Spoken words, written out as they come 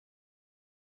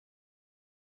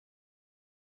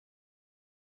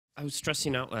I was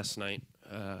stressing out last night,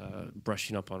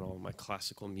 brushing up on all my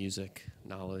classical music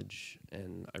knowledge,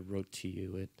 and I wrote to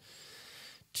you at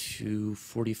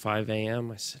 2:45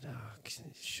 a.m. I said,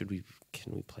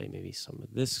 can we play maybe some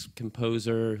of this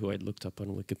composer who I'd looked up on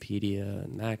Wikipedia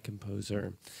and that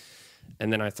composer?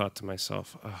 And then I thought to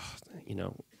myself,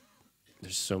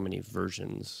 there's so many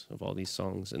versions of all these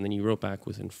songs. And then you wrote back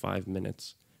within 5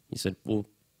 minutes. You said, well,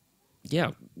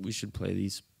 yeah, we should play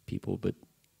these people, but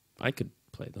I could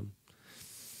play them.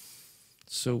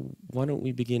 So why don't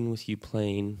we begin with you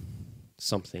playing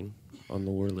something on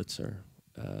the Wurlitzer,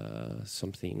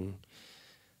 something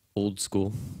old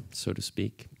school, so to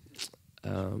speak,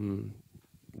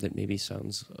 that maybe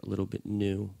sounds a little bit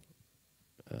new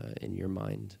in your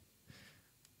mind.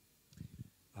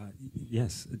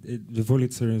 Yes, the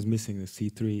Wurlitzer is missing the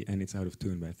C3 and it's out of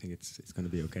tune, but I think it's going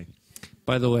to be okay.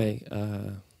 By the way,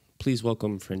 please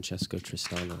welcome Francesco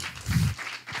Tristano.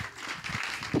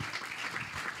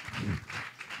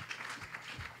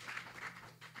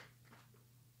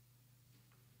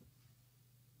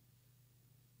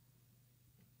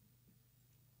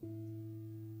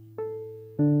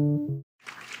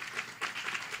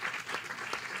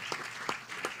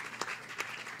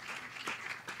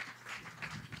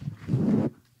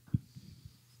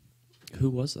 Who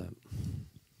was that?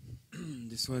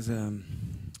 This was a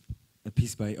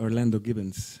piece by Orlando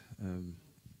Gibbons,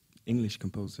 English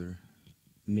composer,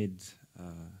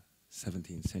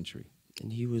 mid-17th century.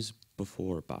 And he was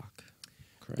before Bach,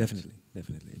 correct? Definitely.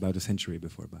 About a century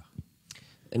before Bach.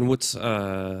 And what's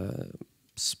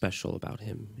special about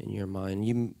him in your mind?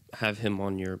 You have him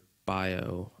on your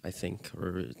bio, I think,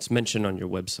 or it's mentioned on your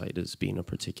website as being a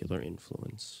particular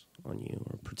influence on you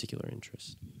or a particular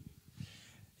interest.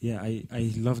 Yeah,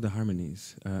 I love the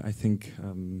harmonies. I think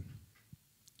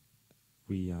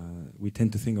we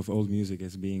tend to think of old music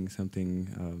as being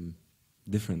something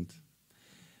different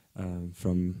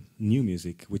from new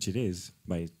music, which it is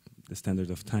by the standard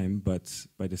of time, but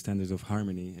by the standards of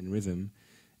harmony and rhythm,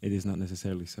 it is not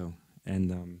necessarily so.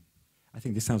 And I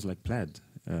think this sounds like plaid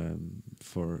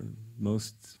for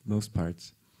most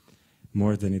parts,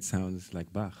 more than it sounds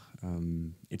like Bach.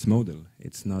 It's modal.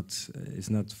 It's not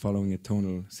following a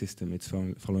tonal system. It's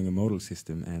following a modal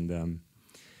system, and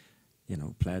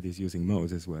plaid is using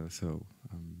modes as well. So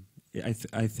I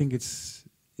think it's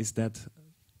that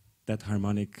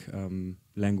harmonic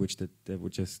language that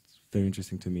was just very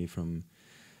interesting to me from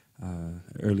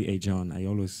early age on. I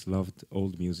always loved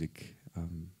old music.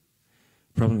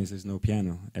 Problem is there's no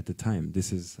piano at the time.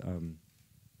 This is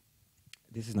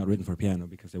not written for piano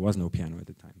because there was no piano at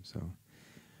the time. So,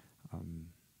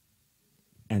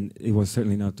 and it was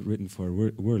certainly not written for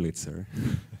Wurlitzer.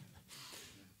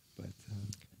 But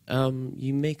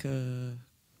you make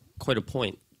quite a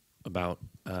point about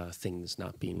things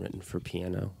not being written for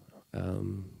piano.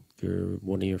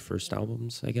 One of your first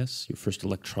albums, I guess, your first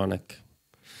electronic,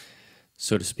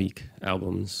 so to speak,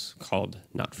 albums called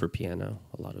Not for Piano,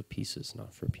 a lot of pieces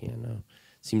not for piano.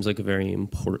 Seems like a very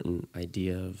important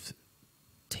idea of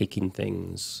taking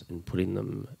things and putting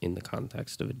them in the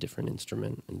context of a different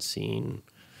instrument and seeing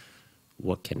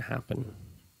what can happen.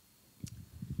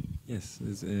 Yes,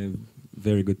 it's a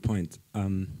very good point.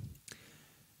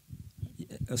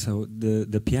 So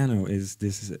the piano is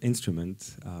this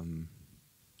instrument.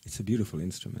 It's a beautiful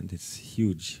instrument. It's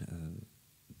huge.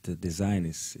 The design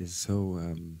is so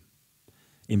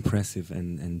impressive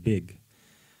and big.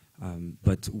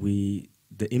 But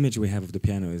the image we have of the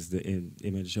piano is the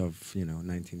image of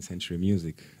 19th century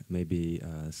music, maybe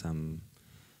some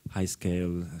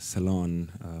high-scale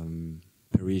salon,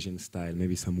 Parisian style,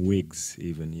 maybe some wigs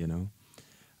even,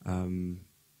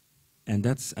 and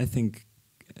that's, I think,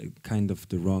 kind of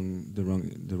the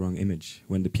wrong image.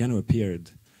 When the piano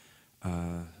appeared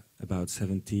about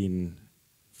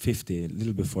 1750, a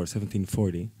little before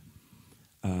 1740,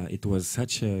 it was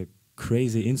such a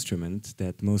crazy instrument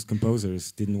that most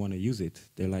composers didn't want to use it.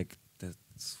 They're like,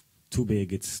 that's too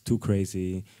big, it's too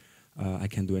crazy, I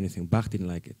can't do anything. Bach didn't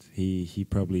like it. He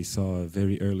probably saw a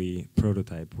very early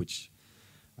prototype, which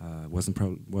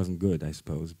wasn't good, I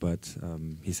suppose, but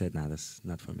he said, nah, that's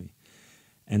not for me.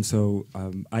 And so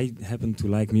I happen to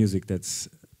like music that's,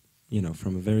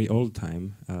 from a very old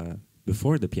time,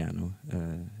 before the piano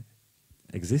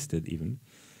existed even,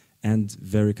 and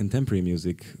very contemporary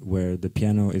music where the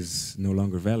piano is no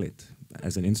longer valid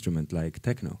as an instrument, like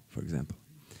techno, for example.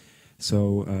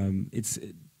 So it's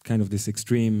kind of this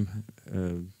extreme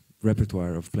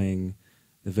repertoire of playing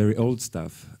the very old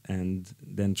stuff and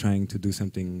then trying to do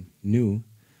something new,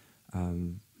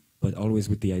 but always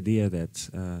with the idea that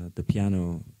the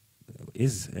piano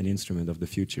is an instrument of the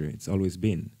future. It's always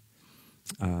been.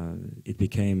 it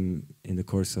became, in the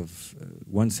course of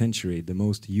 1 century, the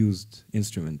most used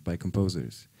instrument by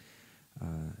composers.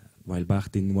 While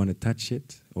Bach didn't want to touch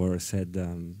it or said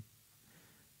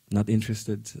not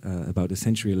interested, about a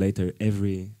century later,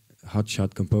 every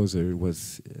hotshot composer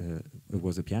was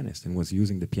a pianist and was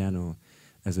using the piano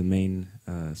as a main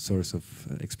source of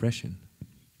expression.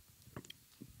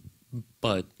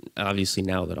 But obviously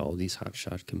now that all these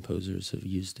hotshot composers have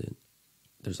used it,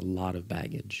 there's a lot of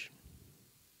baggage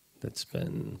that's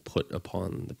been put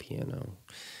upon the piano.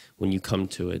 When you come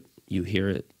to it, you hear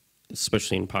it,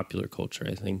 especially in popular culture.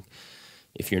 I think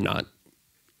if you're not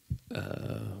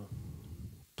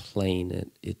playing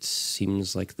it, it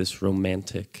seems like this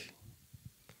romantic,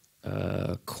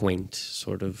 quaint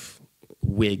sort of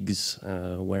wigs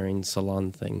wearing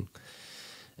salon thing.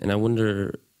 And I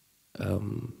wonder,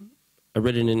 I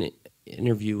read in an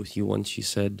interview with you once, you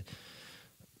said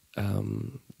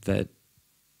that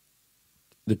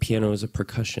the piano is a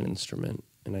percussion instrument,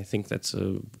 and I think that's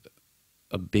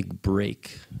a big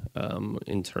break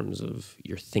in terms of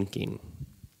your thinking.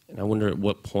 And I wonder at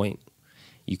what point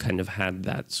you kind of had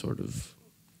that sort of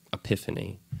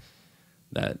epiphany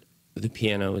that the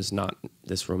piano is not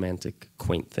this romantic,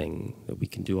 quaint thing, that we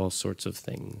can do all sorts of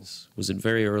things. Was it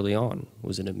very early on?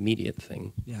 Was it an immediate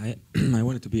thing? Yeah, I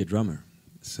wanted to be a drummer.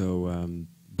 So,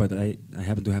 but I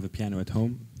happened to have a piano at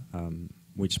home,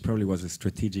 which probably was a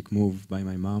strategic move by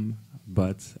my mom.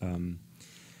 But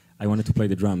I wanted to play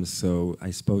the drums, so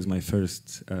I suppose my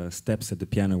first steps at the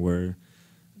piano were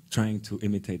trying to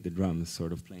imitate the drums,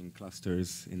 sort of playing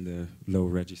clusters in the low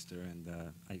register.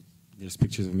 And there's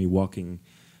pictures of me walking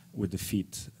with the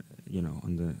feet,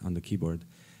 on the keyboard.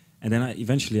 And then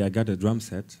eventually I got a drum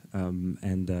set,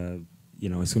 and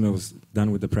as soon as I was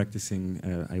done with the practicing,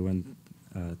 I went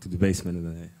to the basement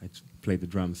and I played the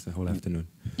drums the whole afternoon.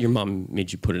 Your mom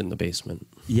made you put it in the basement?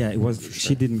 Yeah, it was. Sure.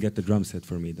 She didn't get the drum set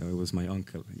for me though. It was my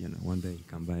uncle. One day he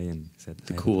come by and said,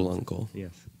 "The cool uncle."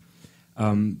 Yes.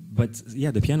 But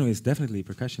yeah, the piano is definitely a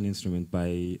percussion instrument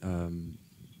by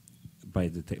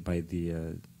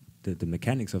the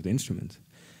mechanics of the instrument,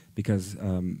 because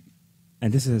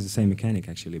and this is the same mechanic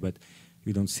actually, but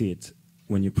you don't see it.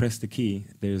 When you press the key,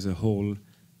 there's a whole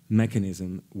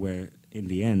mechanism where, in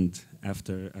the end,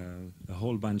 after a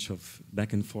whole bunch of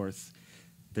back and forth,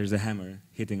 there's a hammer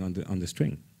hitting on the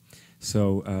string.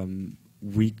 So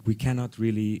we cannot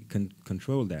really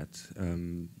control that.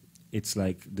 It's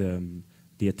like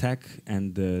the attack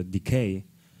and the decay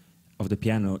of the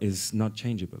piano is not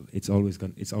changeable. It's always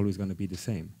going to be the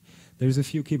same. There's a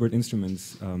few keyboard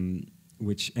instruments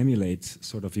which emulate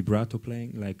sort of vibrato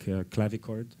playing, like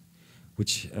clavichord,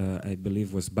 which I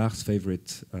believe was Bach's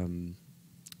favorite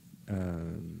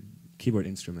keyboard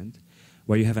instrument,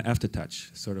 where you have an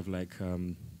aftertouch, sort of like a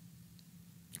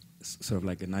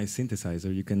nice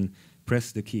synthesizer. You can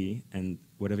press the key, and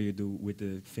whatever you do with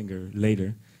the finger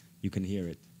later, you can hear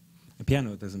it. A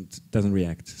piano doesn't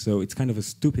react, so it's kind of a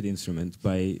stupid instrument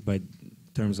by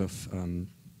terms of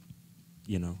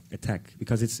attack,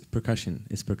 because it's percussion.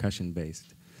 It's percussion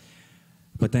based.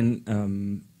 But then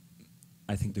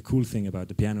I think the cool thing about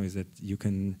the piano is that you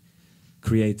can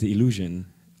create the illusion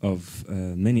of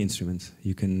many instruments.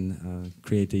 You can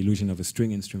create the illusion of a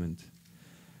string instrument.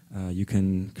 You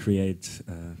can create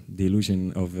the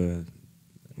illusion of a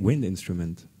wind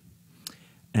instrument.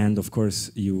 And of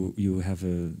course, you have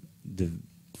the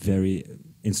very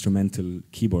instrumental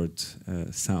keyboard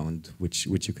sound, which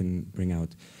you can bring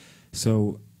out.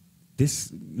 So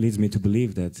this leads me to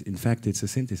believe that, in fact, it's a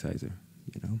synthesizer.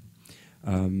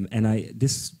 And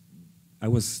I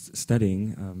was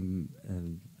studying.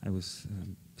 I was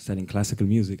studying classical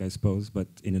music, I suppose, but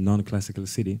in a non-classical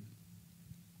city.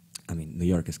 I mean, New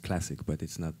York is classic, but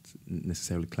it's not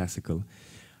necessarily classical.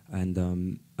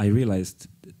 And I realized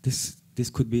this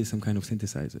could be some kind of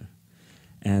synthesizer.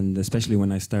 And especially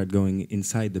when I started going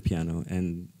inside the piano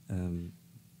and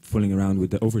fooling around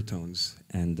with the overtones,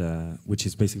 and which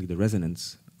is basically the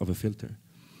resonance of a filter.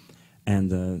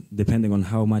 And depending on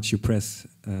how much you press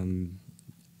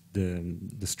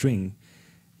the string,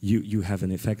 you have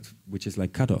an effect which is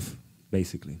like cutoff,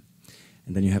 basically.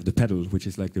 And then you have the pedal, which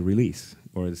is like the release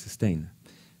or the sustain.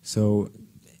 So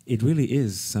it really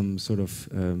is some sort of,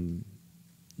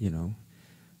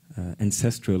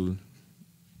 ancestral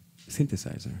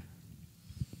synthesizer.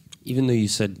 Even though you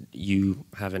said you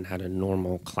haven't had a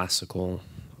normal classical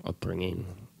upbringing,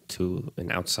 to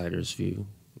an outsider's view,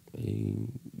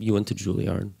 you went to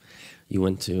Juilliard, you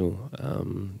went to,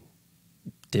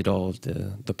 did all of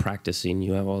the practicing,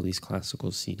 you have all these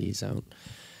classical CDs out.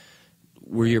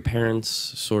 Were your parents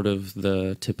sort of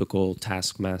the typical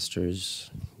taskmasters?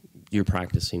 You're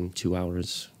practicing 2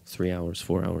 hours, 3 hours,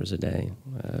 4 hours a day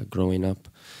growing up?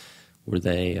 Were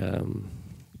they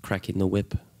cracking the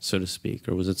whip, so to speak,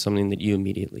 or was it something that you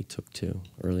immediately took to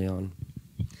early on?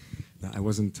 No, I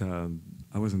wasn't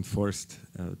forced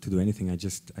to do anything. I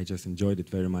just enjoyed it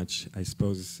very much. I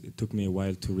suppose it took me a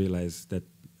while to realize that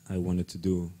I wanted to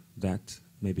do that.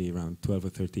 Maybe around 12 or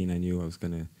 13, I knew I was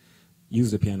going to use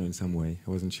the piano in some way.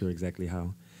 I wasn't sure exactly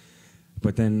how.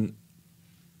 But then,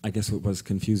 I guess what was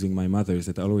confusing my mother is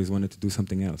that I always wanted to do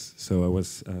something else. So I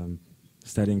was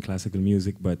studying classical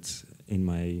music, but in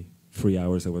my free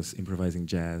hours I was improvising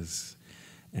jazz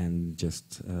and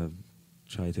just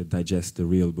try to digest the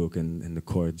real book and the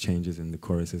chord changes and the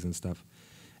choruses and stuff.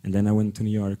 And then I went to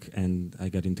New York and I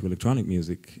got into electronic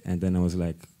music, and then I was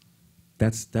like,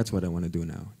 that's what I want to do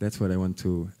now. That's what I want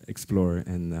to explore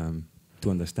and to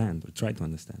understand, or try to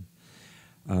understand.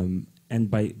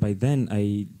 And by then,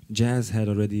 jazz had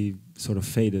already sort of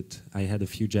faded. I had a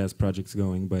few jazz projects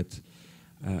going, but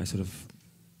I sort of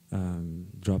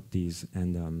dropped these,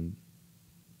 and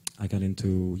I got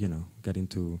into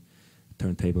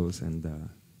turntables and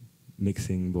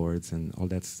mixing boards and all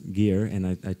that gear, and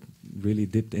I really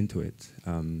dipped into it.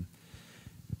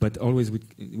 But always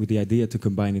with the idea to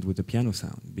combine it with the piano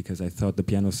sound, because I thought the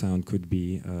piano sound could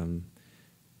be,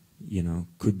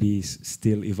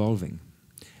 still evolving.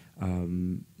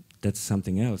 That's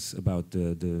something else about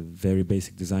the very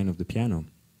basic design of the piano.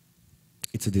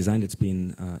 It's a design that's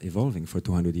been evolving for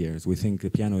 200 years. We think the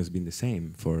piano has been the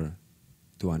same for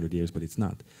 200 years, but it's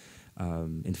not.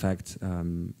 In fact,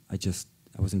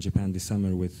 I was in Japan this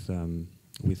summer with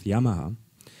Yamaha.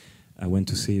 I went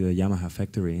to see the Yamaha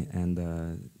factory, and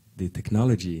the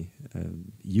technology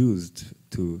used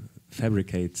to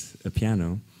fabricate a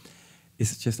piano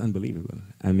is just unbelievable.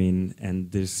 I mean,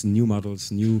 and there's new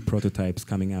models, new prototypes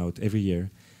coming out every year.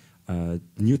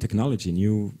 New technology,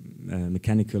 new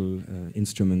mechanical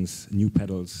instruments, new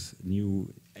pedals,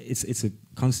 it's a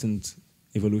constant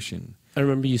evolution. I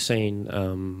remember you saying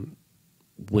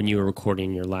when you were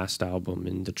recording your last album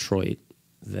in Detroit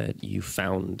that you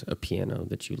found a piano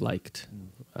that you liked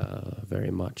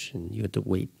very much, and you had to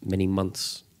wait many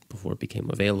months before it became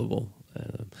available,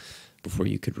 before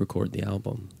you could record the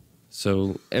album.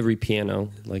 So every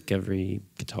piano, like every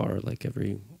guitar, like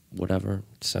every whatever,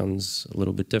 sounds a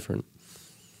little bit different.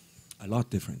 A lot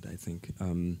different, I think.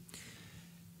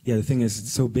 Yeah, the thing is,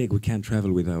 it's so big, we can't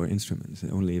travel with our instruments.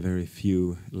 Only very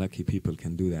few lucky people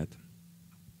can do that.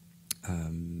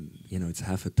 It's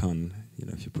half a ton.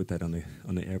 If you put that on the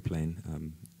airplane,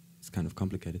 it's kind of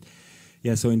complicated.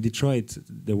 Yeah, so in Detroit,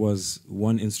 there was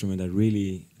one instrument I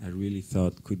really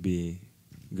thought could be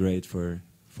great for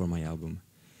my album.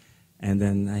 And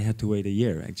then I had to wait a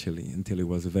year, actually, until it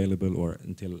was available, or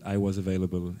until I was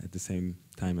available at the same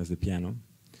time as the piano.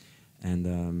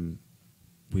 And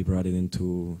we brought it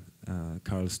into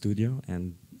Carl's studio,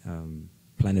 and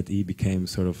Planet E became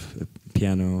sort of a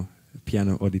piano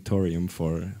auditorium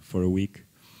for a week.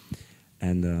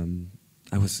 And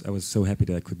I was so happy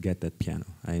that I could get that piano.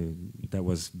 That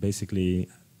was basically,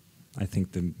 I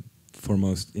think, the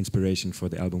foremost inspiration for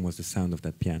the album was the sound of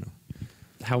that piano.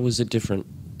 How was it different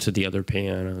to the other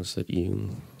pianos that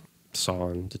you saw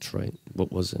in Detroit?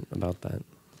 What was it about that?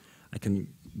 I can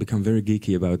become very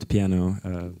geeky about the piano.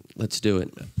 Let's do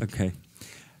it. Okay.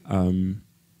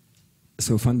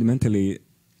 So fundamentally,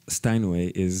 Steinway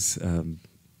is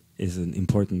an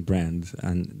important brand,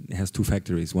 and it has two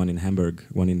factories, one in Hamburg,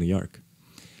 one in New York.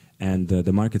 And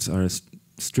the markets are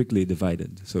strictly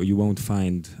divided, so you won't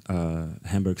find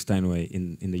Hamburg Steinway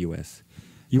in the US.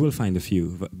 You will find a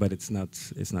few, but it's not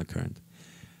current.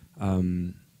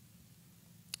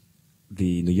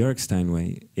 The New York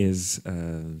Steinway has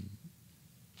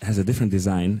a different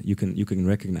design. You can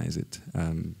recognize it.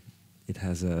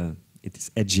 It's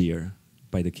edgier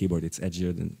by the keyboard. It's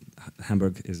edgier than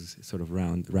Hamburg is sort of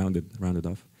rounded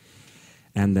off,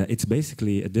 and it's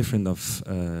basically a different of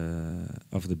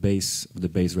the bass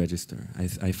register.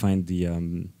 I find the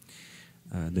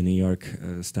New York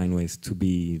Steinways to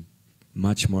be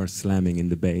much more slamming in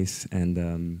the bass, and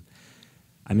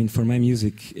I mean, for my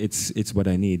music, it's what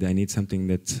I need. I need something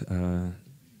that,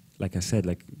 like I said,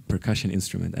 like percussion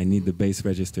instrument. I need the bass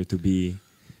register to be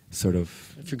sort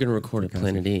of. If you're going to record at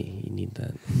Planet E, you need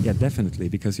that. Yeah, definitely,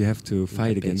 because you have to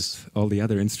fight against all the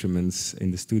other instruments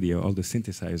in the studio, all the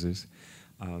synthesizers,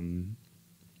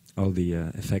 all the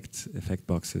effect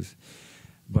boxes.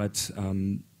 But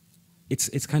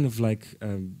it's kind of like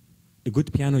a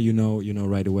good piano. You know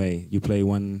right away. You play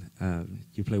one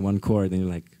chord, and you're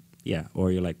like, yeah,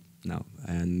 or you're like, no.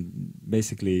 And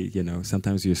basically,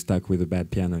 sometimes you're stuck with a bad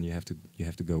piano, and you have to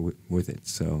go with it.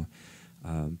 So,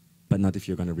 but not if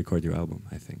you're going to record your album,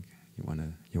 I think.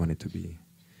 You want it to be.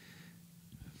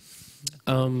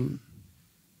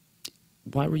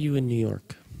 Why were you in New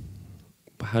York?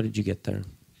 How did you get there?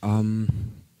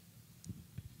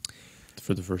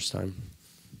 For the first time,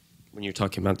 when you're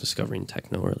talking about discovering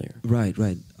techno earlier. Right.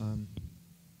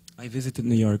 I visited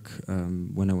New York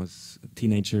when I was a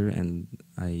teenager, and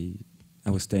I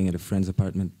was staying at a friend's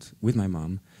apartment with my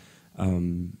mom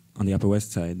on the Upper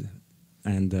West Side,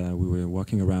 and we were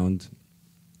walking around.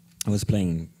 I was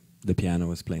playing the piano,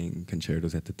 was playing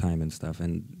concertos at the time and stuff,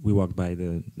 and we walked by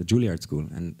the Juilliard School,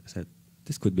 and I said,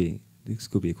 this could be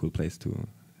a cool place to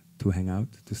hang out,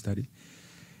 to study.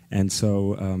 And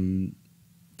so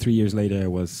 3 years later I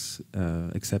was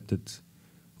accepted,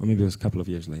 or maybe it was a couple of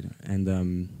years later.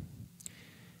 And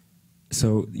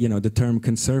so, the term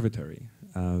conservatory,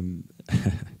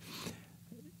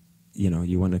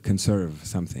 you want to conserve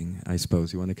something, I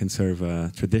suppose. You want to conserve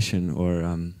a tradition, or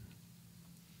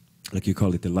like you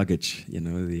call it, the luggage,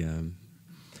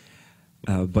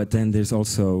 but then there's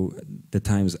also the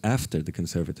times after the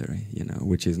conservatory,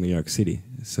 which is New York City.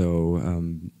 So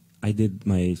I did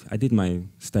my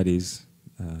studies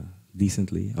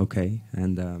decently, okay,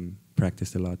 and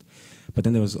practiced a lot. But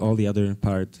then there was all the other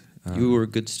part. You were a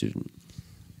good student.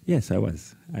 Yes, I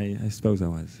was. I suppose I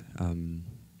was.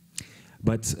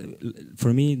 But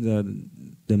for me,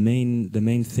 the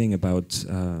main thing about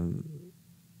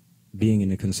being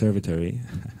in a conservatory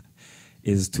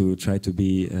is to try to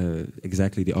be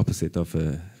exactly the opposite of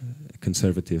a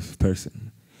conservative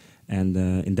person. And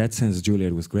in that sense,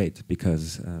 Juilliard was great,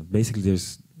 because basically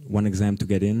there's one exam to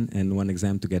get in and one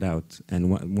exam to get out. And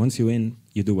once you're in,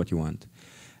 you do what you want.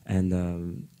 And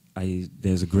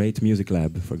there's a great music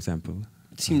lab, for example.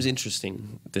 It seems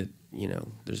interesting that,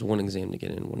 there's one exam to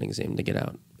get in, one exam to get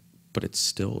out, but it's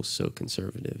still so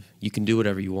conservative. You can do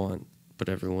whatever you want, but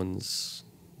everyone's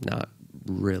not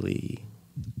really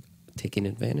taking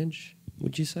advantage,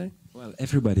 would you say? Well,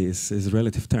 everybody is a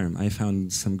relative term. I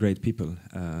found some great people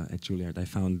at Juilliard. I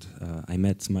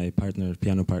met my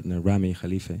piano partner, Rami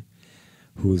Khalife,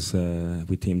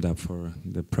 we teamed up for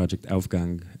the project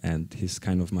Aufgang, and he's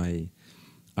kind of my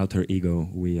alter ego.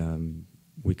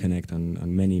 We connect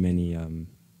on many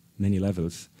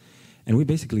levels, and we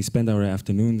basically spend our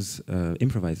afternoons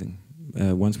improvising.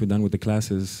 Once we're done with the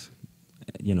classes,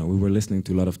 we were listening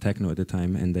to a lot of techno at the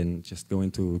time, and then just go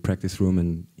into a practice room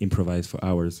and improvise for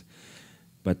hours.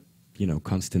 But,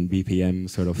 constant BPM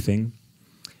sort of thing.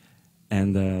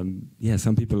 And,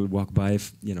 some people walk by,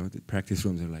 the practice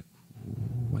rooms, they're like,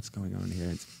 what's going on here?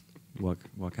 And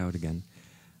walk out again.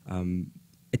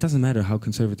 It doesn't matter how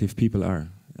conservative people are.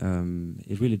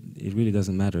 It really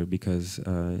doesn't matter, because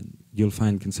you'll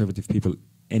find conservative people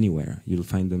anywhere. You'll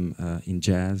find them in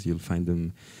jazz, you'll find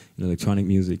them in electronic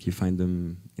music, you find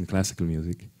them in classical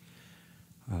music.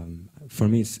 For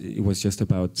me, it was just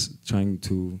about trying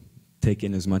to take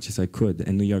in as much as I could,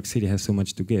 and New York City has so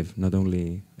much to give, not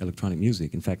only electronic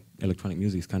music. In fact, electronic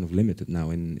music is kind of limited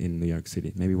now in New York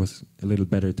City. Maybe it was a little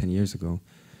better 10 years ago.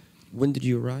 When did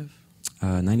you arrive?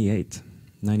 98,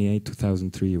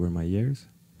 2003 were my years.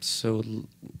 So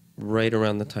right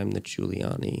around the time that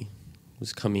Giuliani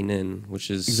was coming in,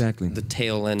 which is exactly the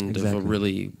tail end of a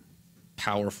really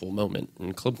powerful moment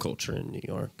in club culture in New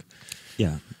York.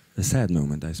 Yeah, a sad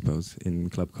moment, I suppose,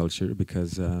 in club culture,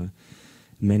 because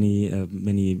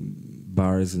many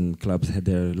bars and clubs had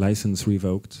their license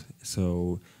revoked,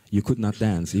 so you could not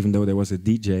dance, even though there was a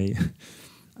DJ.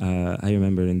 I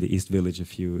remember in the East Village a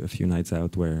few nights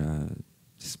out where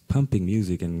just pumping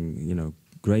music and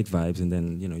great vibes, and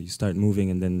then you start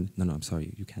moving, and then no, I'm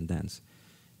sorry, you can't dance.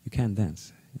 You can't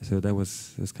dance. So that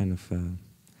was kind of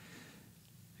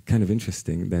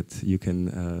interesting that you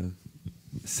can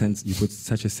you put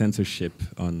such a censorship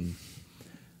on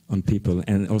people,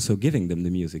 and also giving them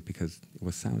the music because it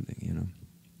was sounding,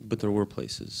 But there were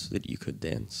places that you could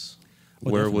dance.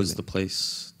 Well, Where definitely. was the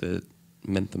place that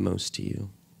meant the most to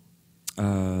you?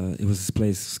 It was this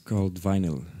place called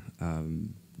Vinyl.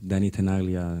 Danny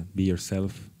Tenaglia, Be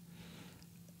Yourself.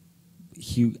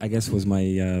 He, I guess, was my...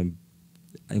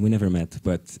 we never met,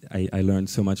 but I learned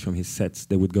so much from his sets.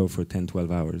 They would go for 10,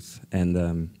 12 hours. And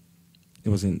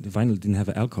Vinyl didn't have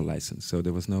an alcohol license, so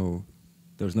there was no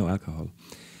alcohol.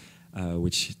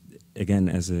 Which, again,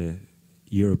 as a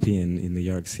European in New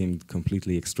York, seemed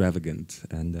completely extravagant.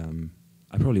 And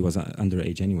I probably was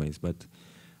underage anyways, but...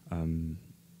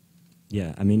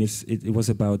 yeah, I mean, it was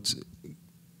about...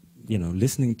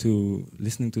 listening to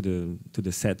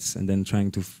the sets, and then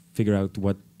trying to figure out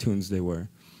what tunes they were,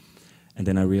 and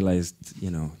then I realized,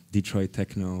 Detroit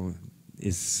techno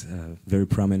is very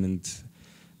prominent.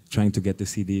 Trying to get the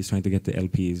CDs, trying to get the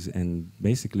LPs, and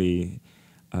basically,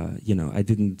 you know, I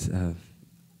didn't.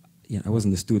 I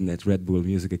wasn't a student at Red Bull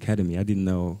Music Academy. I didn't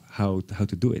know how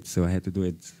to do it, so I had to do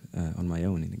it on my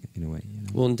own in a way. You know?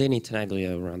 Well, and Danny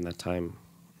Tenaglia around that time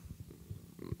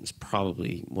is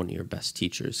probably one of your best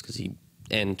teachers, because he,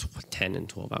 and 10 and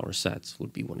 12-hour sets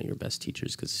would be one of your best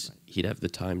teachers, because he'd have the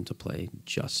time to play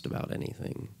just about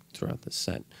anything throughout the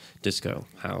set. Disco,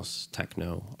 house,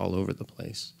 techno, all over the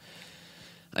place.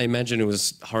 I imagine it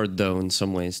was hard, though, in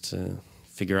some ways to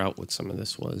figure out what some of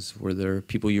this was. Were there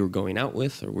people you were going out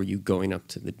with, or were you going up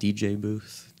to the DJ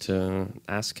booth to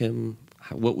ask him?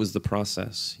 What was the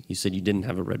process? You said you didn't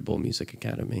have a Red Bull Music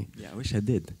Academy. Yeah, I wish I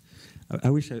did. I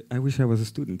wish I was a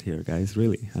student here, guys.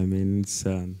 Really, I mean, it's.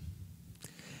 I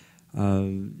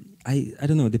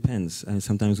don't know. It depends. I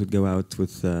sometimes would go out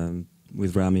with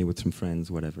Rami, with some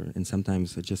friends, whatever, and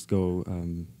sometimes I just go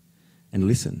and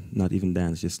listen, not even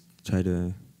dance. Just try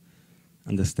to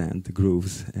understand the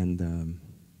grooves and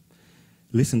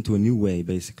listen to a new way,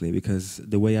 basically. Because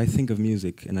the way I think of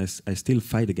music, and I still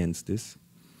fight against this.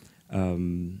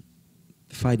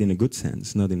 Fight in a good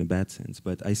sense, not in a bad sense,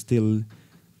 but I still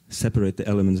separate the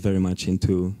elements very much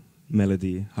into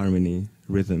melody, harmony,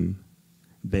 rhythm,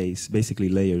 bass, basically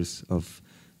layers of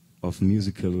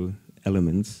musical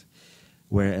elements,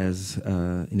 whereas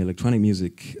in electronic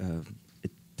music,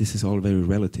 this is all very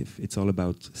relative. It's all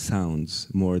about sounds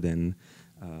more than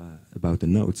about the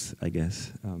notes, I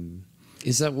guess.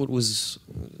 Is that what was,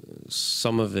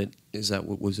 some of it, is that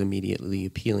what was immediately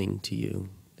appealing to you?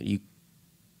 That you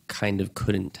kind of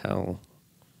couldn't tell,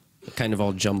 kind of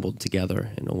all jumbled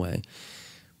together in a way?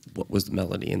 What was the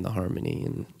melody and the harmony,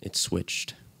 and it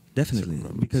switched? Definitely,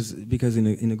 because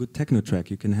in a good techno track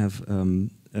you can have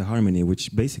a harmony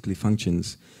which basically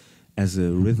functions as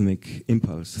a rhythmic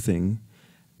impulse thing,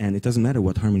 and it doesn't matter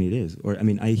what harmony it is. Or I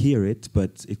mean, I hear it,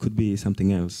 but it could be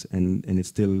something else, and it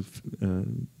still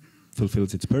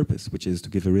fulfills its purpose, which is to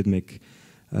give a rhythmic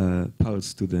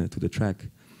pulse to the track.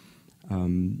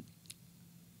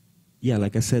 Yeah,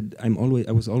 like I said, I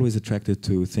was always attracted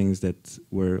to things that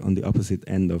were on the opposite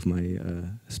end of my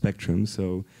spectrum.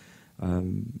 So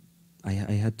I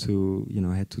had to,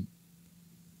 I had to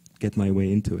get my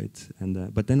way into it.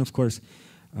 And but then, of course,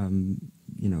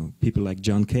 people like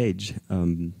John Cage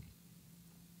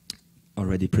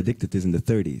already predicted this in the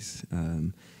 30s,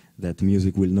 that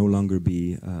music will no longer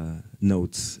be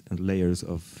notes and layers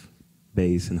of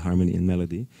bass and harmony and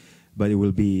melody, but it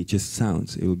will be just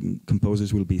sounds.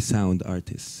 Composers will be sound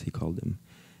artists, he called them.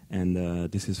 And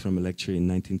this is from a lecture in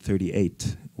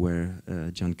 1938, where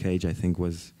John Cage, I think,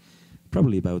 was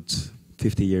probably about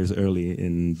 50 years early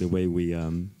in the way we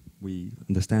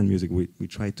understand music. We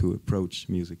try to approach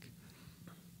music.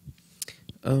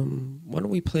 Why don't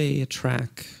we play a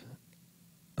track,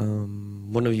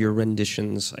 one of your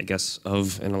renditions, I guess,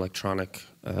 of an electronic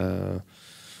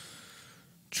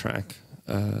track.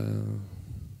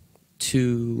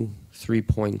 2, 3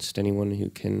 points to anyone who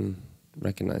can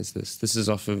recognize this. This is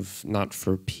off of Not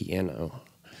for Piano.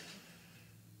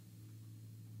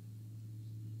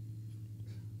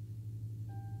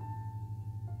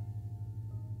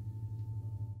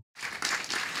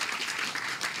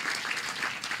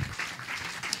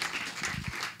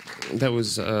 That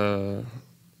was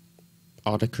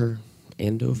Audiker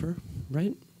Andover,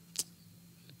 right?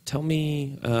 Tell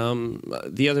me some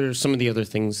of the other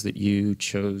things that you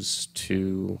chose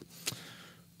to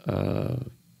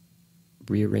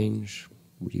rearrange.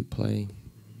 Would you play?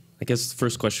 I guess the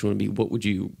first question would be, what would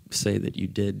you say that you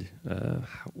did?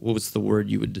 What was the word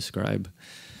you would describe?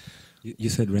 You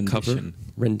said rendition. Cover?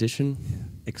 Rendition? Yeah.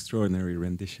 Extraordinary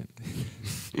rendition.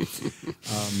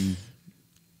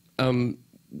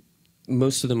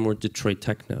 Most of them were Detroit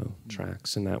techno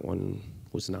tracks, and that one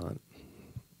was not.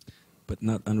 But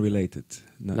not unrelated.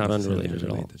 Not unrelated at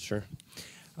all, sure.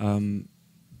 I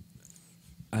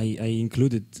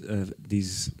included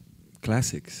these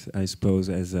classics, I suppose,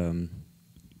 as...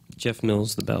 Jeff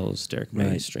Mills, The Bells, Derek May,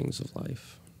 right. Strings of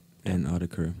Life. And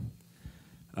Audiker.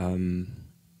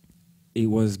 It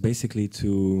was basically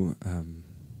to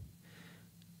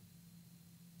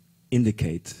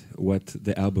indicate what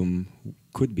the album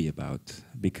could be about,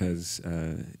 because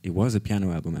it was a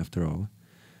piano album after all.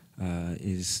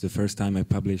 It's the first time I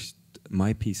published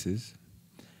my pieces,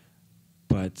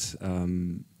 but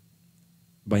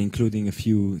by including a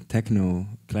few techno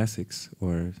classics,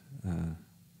 or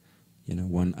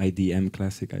one IDM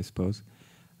classic, I suppose,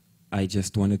 I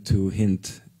just wanted to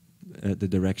hint at the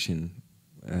direction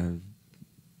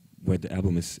where the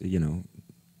album is,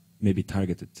 maybe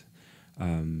targeted.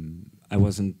 I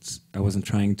wasn't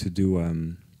trying to do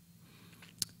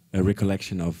a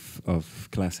recollection of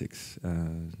classics.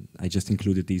 I just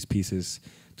included these pieces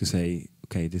to say,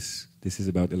 okay, this is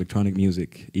about electronic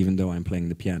music, even though I'm playing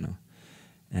the piano.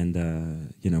 And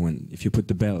you know, if you put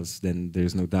the bells, then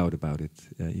there's no doubt about it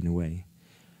in a way.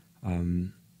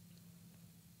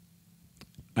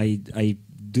 I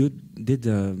did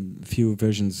a few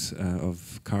versions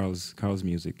of Carl's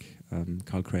music,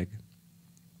 Carl Craig.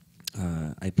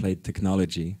 I played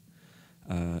technology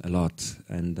a lot,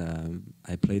 and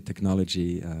I played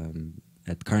technology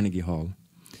at Carnegie Hall,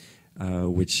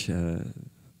 which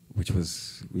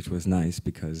was nice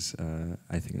because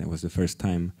I think that was the first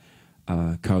time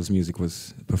Carl's music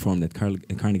was performed at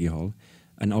Carnegie Hall.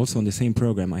 And also on the same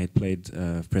program I had played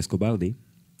Frescobaldi,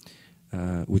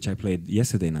 which I played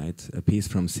yesterday night, a piece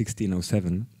from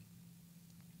 1607.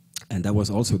 And that was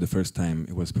also the first time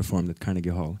it was performed at Carnegie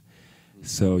Hall.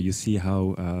 So you see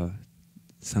how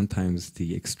sometimes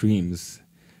the extremes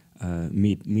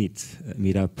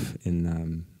meet up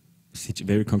in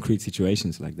very concrete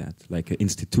situations like that, like an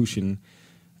institution,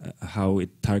 how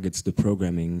it targets the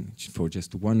programming for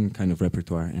just one kind of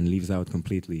repertoire and leaves out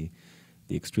completely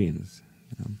the extremes.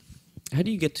 You know? How do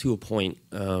you get to a point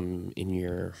in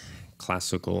your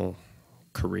classical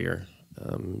career?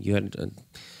 You had a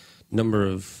number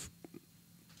of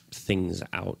things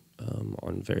out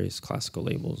on various classical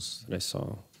labels that I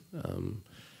saw.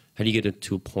 How do you get it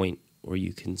to a point where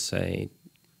you can say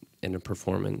in a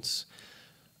performance,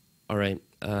 all right,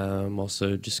 I'm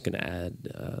also just going to add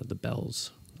the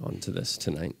bells onto this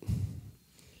tonight?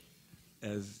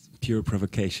 As pure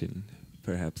provocation,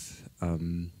 perhaps.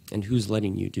 And who's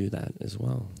letting you do that as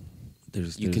well?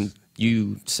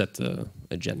 You set the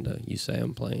agenda. You say,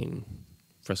 I'm playing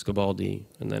Frescobaldi,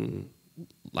 and then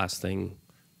last thing,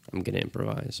 I'm going to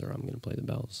improvise or I'm going to play the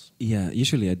bells. Yeah,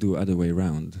 usually I do other way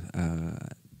around.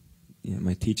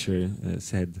 My teacher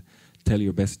said, tell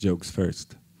your best jokes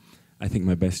first. I think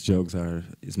my best jokes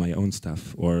is my own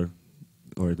stuff or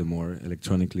the more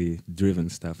electronically driven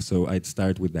stuff. So I'd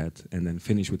start with that and then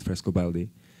finish with Frescobaldi,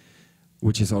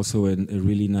 which is also a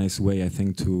really nice way, I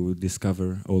think, to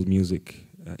discover old music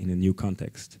in a new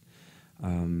context.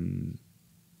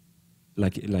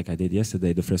 Like I did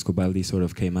yesterday, the Frescobaldi sort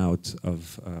of came out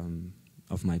of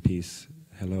my piece,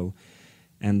 Hello.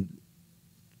 And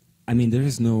I mean, there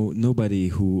is nobody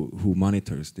who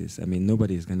monitors this. I mean,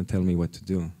 nobody is going to tell me what to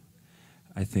do.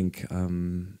 I think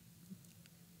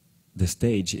the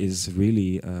stage is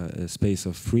really a space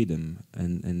of freedom,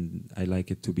 and I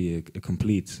like it to be a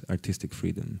complete artistic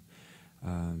freedom.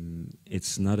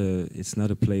 It's not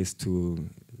a place to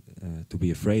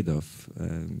be afraid of.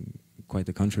 Quite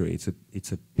the contrary,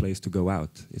 it's a place to go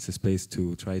out. It's a space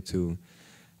to try to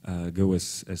go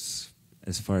as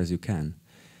far as you can.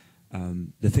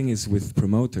 The thing is with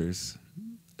promoters,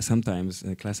 sometimes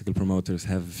classical promoters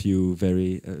have a few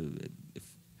very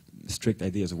strict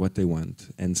ideas of what they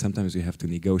want, and sometimes you have to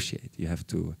negotiate. You have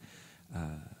to,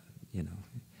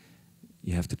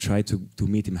 you have to try to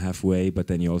meet him halfway, but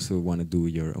then you also want to do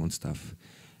your own stuff.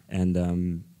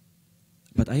 And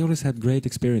but I always had great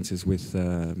experiences with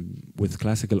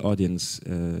classical audience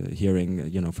hearing,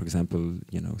 for example,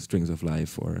 Strings of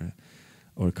Life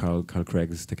or Carl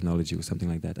Craig's Technology or something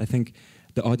like that. I think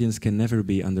the audience can never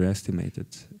be underestimated.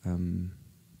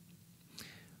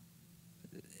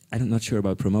 I'm not sure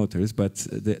about promoters, but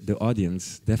the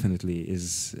audience definitely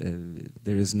is.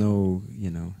 There is no,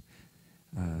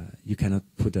 you cannot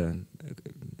put a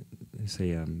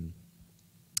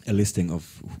listing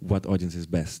of what audience is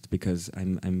best, because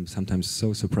I'm sometimes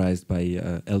so surprised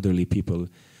by elderly people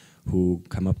who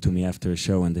come up to me after a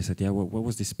show and they said, yeah, what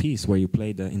was this piece where you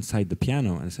played inside the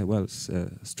piano? And I said, well, it's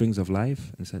Strings of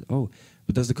Life. And I said, oh,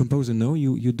 but does the composer know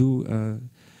you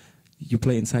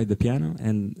play inside the piano?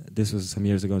 And this was some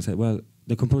years ago. And I said, well,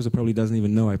 the composer probably doesn't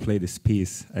even know I play this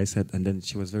piece. I said, and then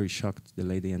she was very shocked, the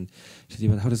lady, and she said,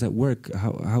 well, how does that work?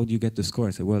 How do you get the score?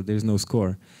 I said, well, there's no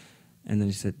score. And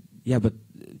then she said, yeah, but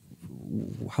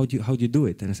how do you do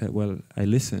it? And I said, well, I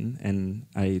listen and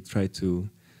I try to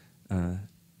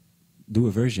do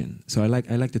a version. So I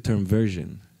like the term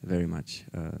version very much,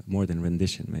 more than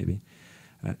rendition maybe.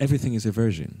 Everything is a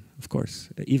version, of course.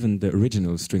 Even the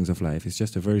original Strings of Life is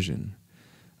just a version.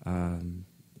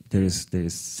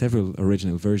 There's several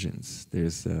original versions.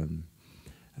 And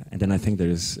then I think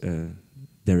there's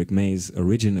Derek May's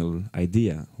original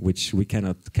idea, which we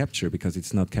cannot capture because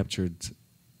it's not captured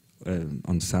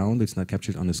on sound, it's not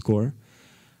captured on a score.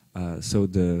 So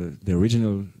the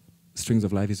original Strings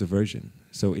of Life is a version.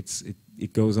 So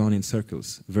it goes on in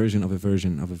circles, version of a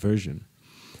version of a version.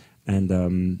 And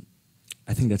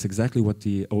I think that's exactly what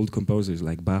the old composers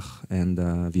like Bach and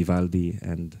Vivaldi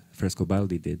and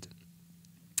Frescobaldi did.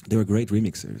 They were great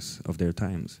remixers of their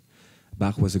times.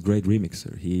 Bach was a great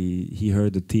remixer. He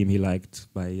heard a theme he liked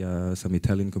by some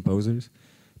Italian composers,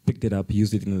 picked it up,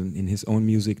 used it in his own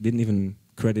music, didn't even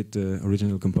credit the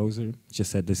original composer,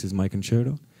 just said this is my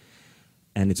concerto,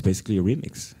 and it's basically a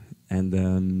remix.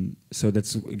 And so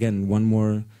that's again one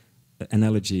more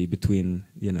analogy between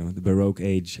the Baroque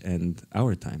age and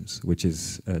our times, which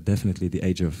is definitely the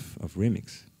age of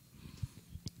remix.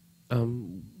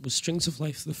 Was Strings of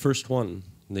Life the first one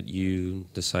that you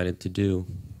decided to do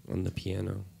on the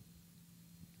piano?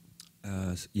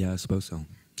 Yeah, I suppose so.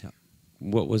 Yeah.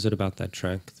 What was it about that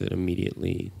track that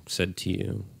immediately said to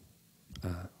you,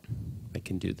 I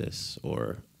can do this,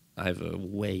 or I have a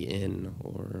way in,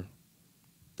 or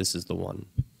this is the one?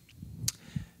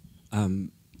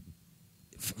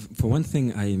 For one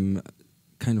thing, I'm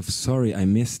kind of sorry I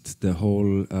missed the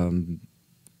whole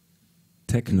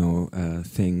techno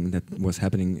thing that was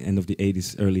happening end of the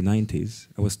 80s, early 90s.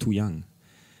 I was too young.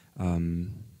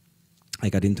 I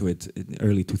got into it in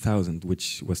early 2000,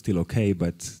 which was still okay,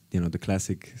 but the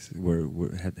classics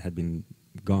had been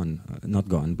gone, not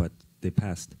gone, but they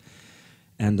passed.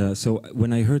 And so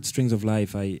when I heard Strings of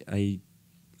Life, I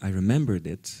remembered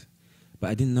it, but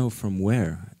I didn't know from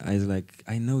where. I was like,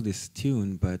 I know this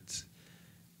tune, but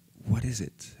what is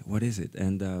it? What is it?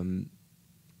 And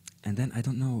then I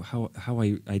don't know how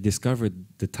I discovered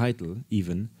the title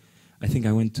even. I think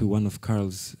I went to one of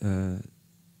Carl's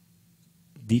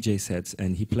DJ sets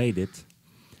and he played it.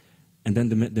 And then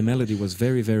the melody was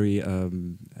very, very,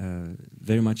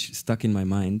 very much stuck in my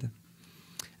mind.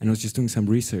 And I was just doing some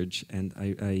research, and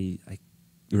I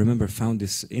remember found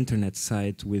this internet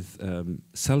site with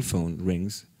cell phone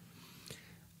rings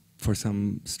for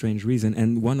some strange reason,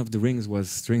 and one of the rings was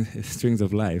Strings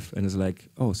of Life, and it's like,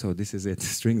 oh, so this is it,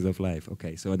 Strings of Life.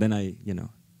 Okay, so then I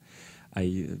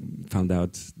found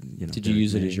out. Did you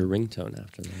use it as your ringtone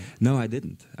after that? No, I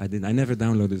didn't. I never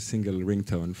downloaded a single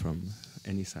ringtone from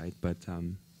any site, but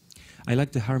I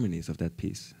like the harmonies of that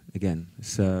piece. Again,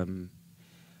 it's,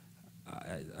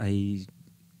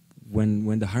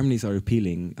 when the harmonies are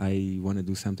appealing, I want to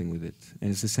do something with it, and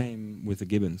it's the same with the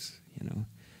Gibbons.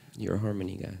 You're a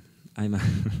harmony guy. I'm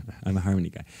a harmony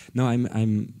guy. No,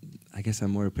 I guess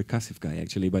I'm more a percussive guy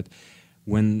actually. But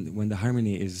when the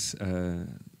harmony is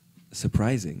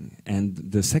surprising, and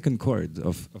the second chord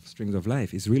of Strings of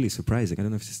Life is really surprising. I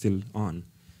don't know if it's still on,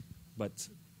 but.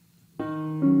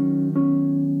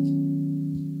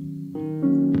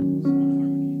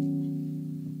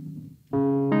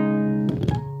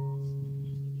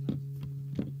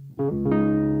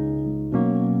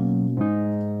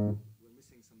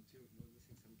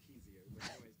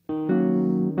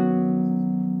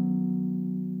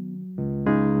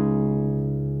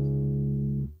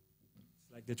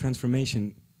 The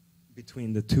transformation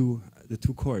between the two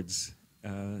chords,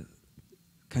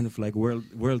 kind of like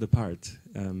world apart,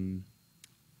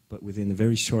 but within a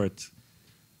very short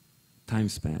time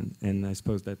span. And I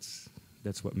suppose that's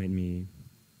what made me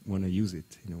want to use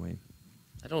it in a way.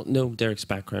 I don't know Derek's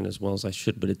background as well as I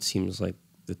should, but it seems like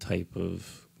the type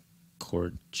of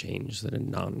chord change that a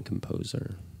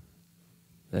non-composer,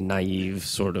 a naive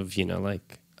sort of,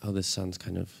 like, oh, this sounds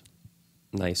kind of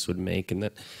nice would make, and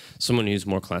that someone who's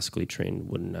more classically trained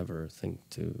would never think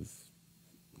to have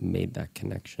made that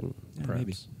connection. Yeah,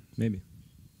 perhaps. Maybe.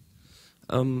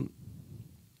 When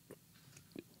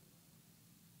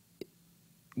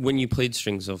you played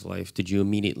Strings of Life, did you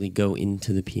immediately go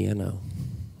into the piano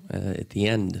at the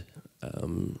end,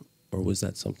 or was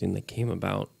that something that came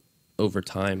about over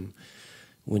time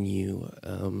when you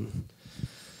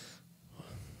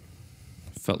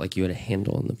felt like you had a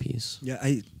handle on the piece? Yeah,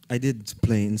 I did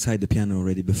play inside the piano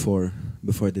already before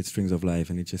I did Strings of Life,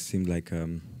 and it just seemed like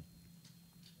a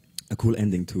cool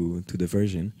ending to the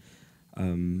version.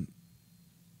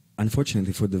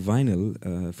 Unfortunately for the vinyl,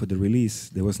 for the release,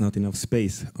 there was not enough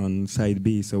space on side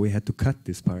B, so we had to cut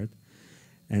this part.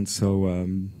 And so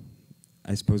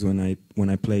I suppose when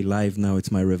I play live now,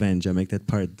 it's my revenge. I make that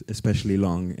part especially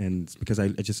long, and because I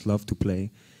just love to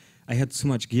play. I had so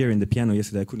much gear in the piano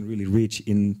yesterday, I couldn't really reach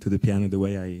into the piano the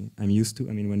way I'm used to.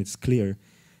 I mean, when it's clear,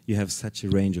 you have such a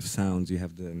range of sounds. You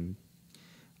have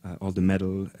all the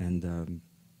metal and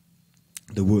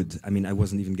the wood. I mean, I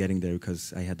wasn't even getting there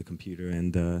because I had the computer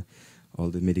and all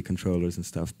the MIDI controllers and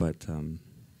stuff. But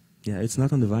yeah, it's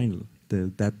not on the vinyl.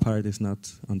 That part is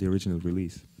not on the original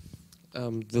release.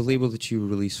 The label that you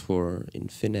release for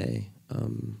Infine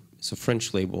is a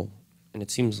French label, and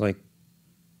it seems like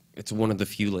it's one of the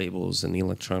few labels in the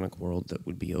electronic world that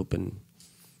would be open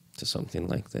to something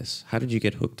like this. How did you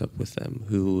get hooked up with them?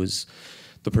 Who was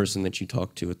the person that you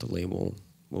talked to at the label?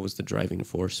 What was the driving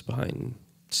force behind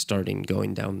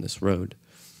going down this road?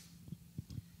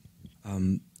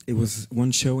 It was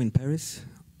one show in Paris,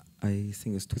 I think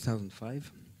it was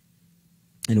 2005,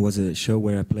 and it was a show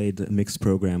where I played a mixed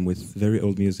program with very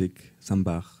old music, some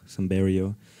Bach, some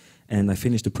Berio, and I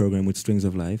finished the program with Strings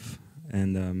of Life.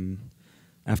 And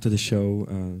after the show,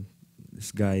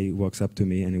 this guy walks up to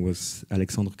me, and it was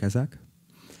Alexandre Kazak,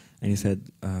 and he said,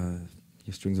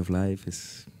 "Your Strings of Life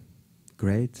is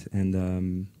great, and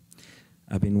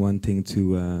I've been wanting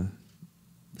to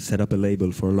set up a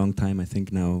label for a long time. I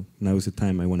think now is the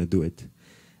time I want to do it."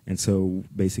 And so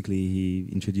basically he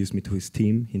introduced me to his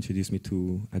team, he introduced me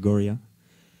to Agoria,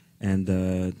 and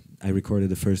I recorded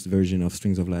the first version of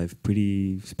Strings of Life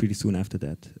pretty soon after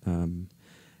that.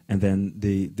 And then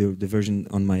the version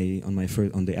on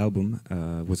the album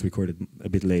was recorded a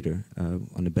bit later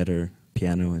on a better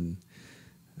piano and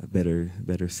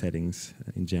better settings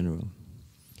in general.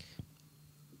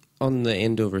 On the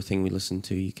Andover thing we listened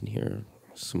to, you can hear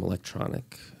some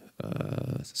electronic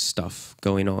stuff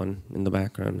going on in the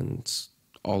background, and it's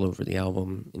all over the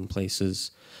album in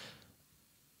places.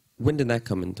 When did that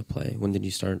come into play? When did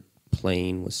you start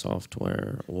playing with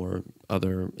software or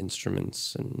other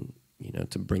instruments, and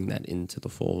to bring that into the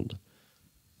fold?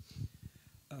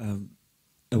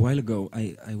 A while ago,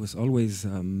 I was always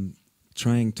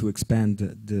trying to expand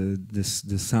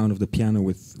the sound of the piano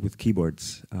with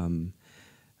keyboards.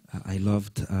 I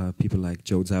loved people like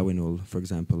Joe Zawinul, for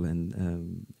example,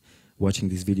 and watching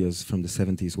these videos from the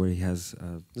 70s where he has...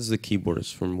 this is the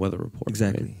keyboardist from Weather Report.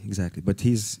 Exactly, right? exactly. But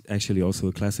he's actually also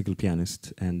a classical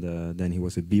pianist, and then he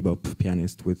was a bebop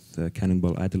pianist with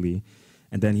Cannonball Adderley,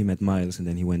 and then he met Miles, and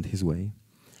then he went his way.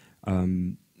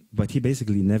 But he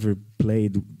basically never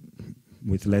played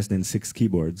with less than 6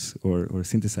 keyboards or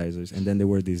synthesizers, and then there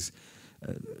were these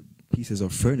pieces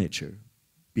of furniture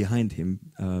behind him,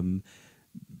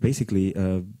 basically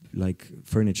like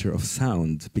furniture of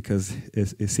sound, because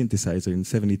a synthesizer in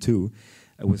 '72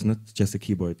 was not just a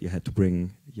keyboard. You had to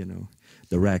bring,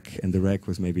 the rack, and the rack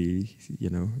was maybe,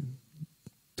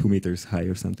 2 meters high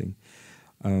or something.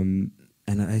 And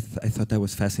I thought that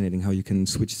was fascinating, how you can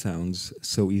switch sounds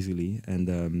so easily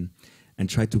and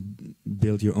try to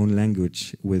build your own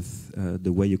language with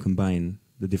the way you combine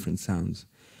the different sounds.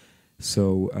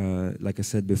 So, like I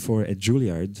said before, at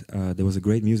Juilliard, there was a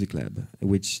great music lab,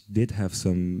 which did have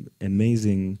some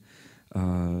amazing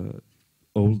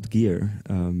old gear.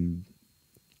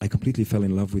 I completely fell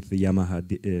in love with the Yamaha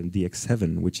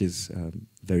DX7, which is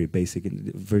very basic,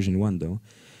 in version 1 though.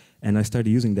 And I started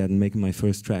using that and making my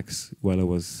first tracks while I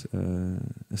was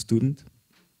a student.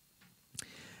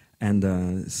 And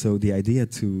so the idea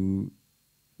to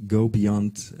go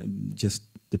beyond just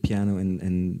the piano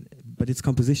but it's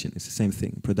composition, it's the same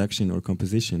thing, production or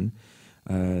composition.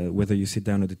 Whether you sit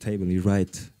down at the table and you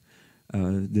write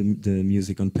the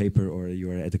music on paper, or you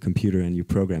are at a computer and you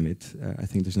program it, I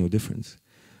think there's no difference.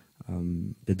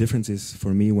 The difference is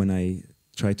for me when I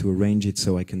try to arrange it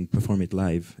so I can perform it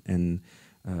live and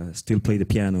still play the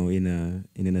piano in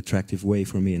an attractive way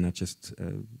for me, and not just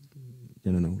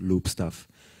loop stuff.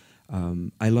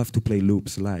 I love to play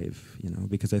loops live,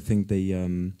 because I think they.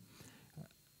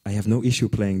 I have no issue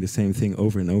playing the same thing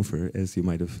over and over, as you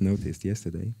might have noticed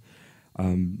yesterday.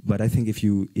 But I think if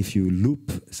you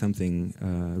loop something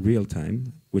real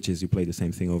time, which is you play the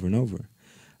same thing over and over,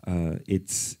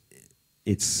 it's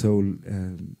so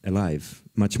alive,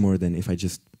 much more than if I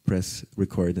just press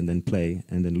record and then play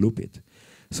and then loop it.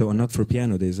 So on Not for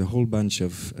Piano, there's a whole bunch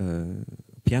of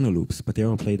piano loops, but they're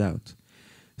all played out.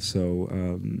 So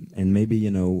and maybe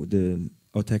the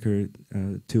Otaker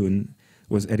tune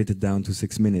was edited down to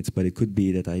 6 minutes, but it could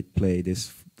be that I play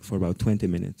this for about 20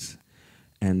 minutes,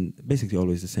 and basically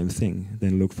always the same thing.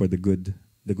 Then look for the good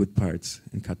parts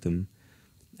and cut them,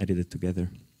 edit it together.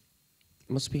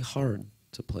 It must be hard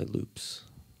to play loops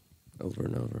over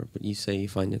and over, but you say you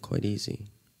find it quite easy.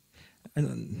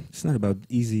 And it's not about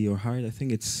easy or hard. I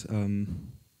think it's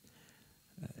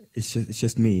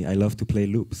just me. I love to play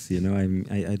loops.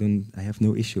 I have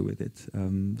no issue with it.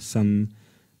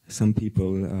 Some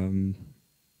people.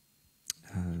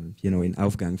 In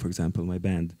Aufgang, for example, my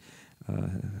band,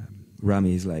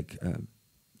 Rami is like,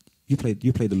 you play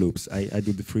the loops, I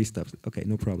do the free stuff. Okay,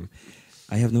 no problem.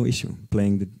 I have no issue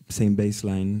playing the same bass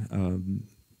line,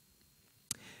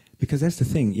 because that's the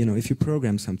thing. If you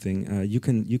program something, you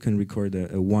can record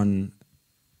a one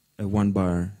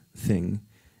bar thing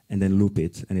and then loop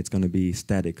it, and it's going to be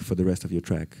static for the rest of your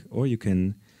track. Or you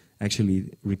can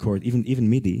actually record even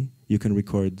MIDI. You can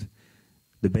record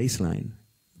the bass line,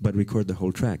 but record the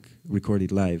whole track, record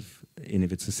it live. And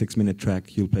if it's a 6-minute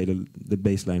track, you'll play the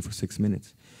bass line for 6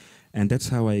 minutes. And that's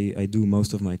how I do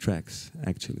most of my tracks,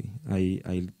 actually.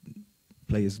 I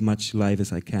play as much live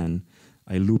as I can.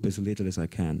 I loop as little as I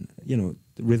can. You know,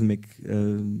 the rhythmic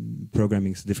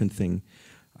programming is a different thing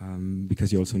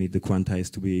because you also need the quantize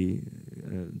to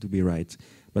be right.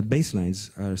 But bass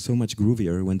lines are so much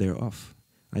groovier when they're off,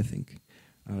 I think.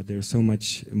 They're so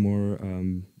much more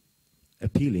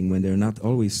appealing when they're not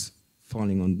always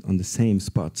falling on the same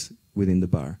spots within the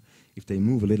bar. If they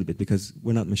move a little bit, because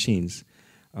we're not machines.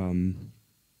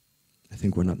 I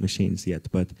think we're not machines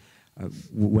yet, but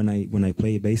when I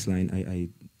play a bass line, I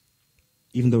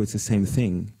even though it's the same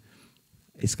thing,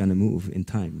 it's gonna move in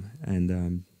time, and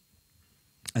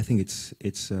I think it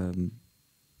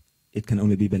can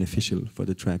only be beneficial for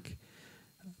the track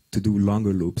to do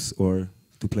longer loops or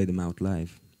to play them out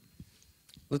live.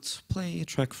 Let's play a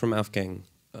track from Aufgang.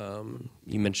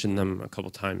 You mentioned them a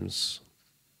couple times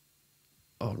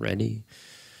already.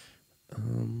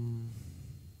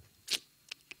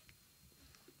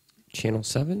 Channel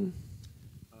 7?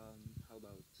 How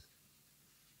about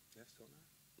left corner?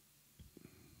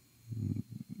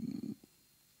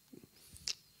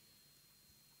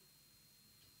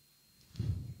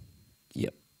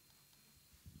 Yep.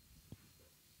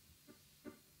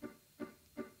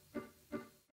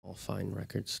 All fine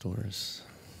record stores.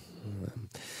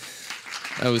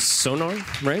 That was Sonar,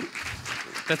 right?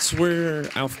 That's where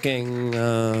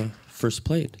Aufgang first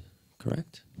played,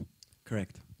 correct?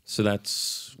 Correct. So that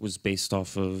was based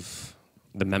off of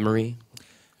the memory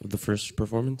of the first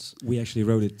performance? We actually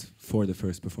wrote it for the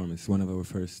first performance, one of our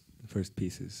first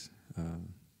pieces,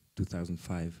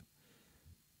 2005.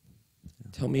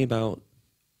 Tell me about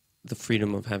the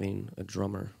freedom of having a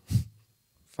drummer,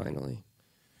 finally.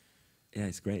 Yeah,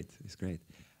 it's great. It's great.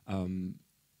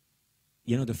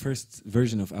 You know, the first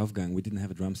version of Aufgang, we didn't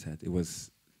have a drum set. It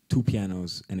was 2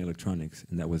 pianos and electronics,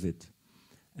 and that was it.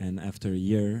 And after a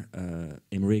year,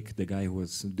 Emric, the guy who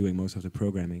was doing most of the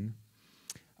programming,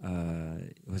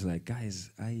 was like,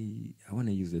 guys, I want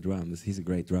to use the drums. He's a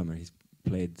great drummer. He's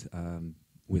played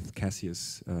with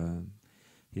Cassius.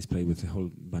 He's played with a whole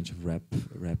bunch of rap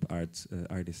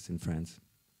artists in France.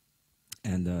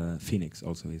 And Phoenix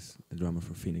also is the drummer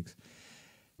for Phoenix.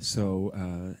 So,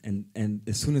 and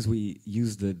as soon as we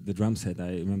used the drum set,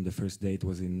 I remember the first date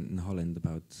was in Holland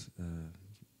about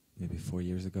maybe 4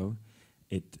 years ago.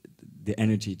 The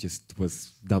energy just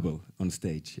was double on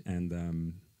stage, and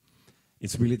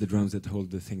it's really the drums that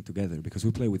hold the thing together, because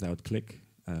we play without click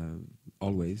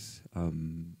always.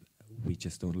 We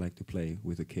just don't like to play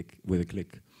with a click.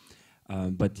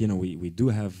 But you know, we do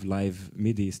have live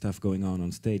MIDI stuff going on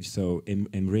stage. So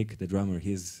Emric, the drummer,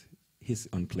 he's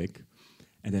on click,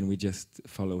 and then we just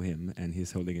follow him, and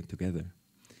he's holding it together.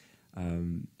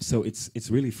 So it's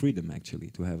really freedom,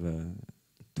 actually, to have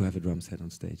a drum set on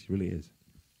stage. It really is.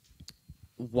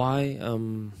 Why?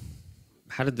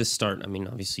 How did this start? I mean,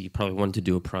 obviously, you probably wanted to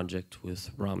do a project with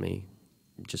Rami,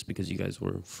 just because you guys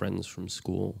were friends from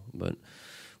school. But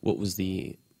what was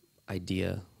the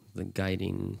idea, the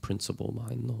guiding principle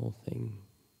behind the whole thing?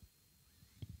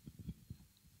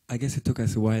 I guess it took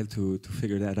us a while to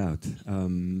figure that out.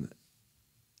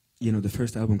 You know, the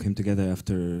first album came together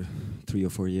after 3 or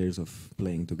 4 years of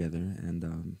playing together and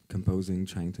composing,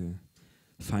 trying to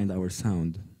find our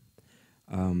sound.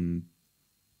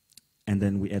 And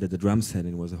then we added the drum set,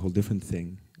 and it was a whole different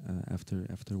thing after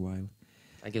a while.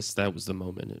 I guess that was the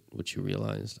moment at which you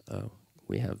realized,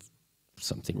 we have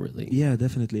something really... Yeah,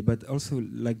 definitely. But also,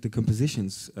 like the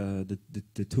compositions,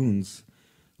 the tunes,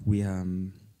 we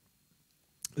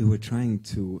were trying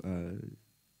to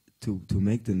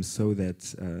make them so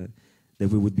that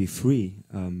we would be free,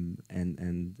 and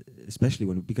especially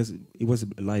because it was a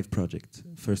live project,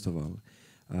 first of all.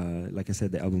 Like I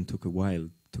said, the album took a while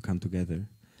to come together.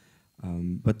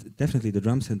 But definitely the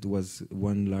drum set was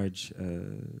one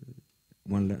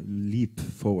leap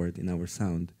forward in our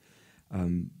sound.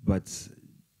 But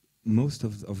most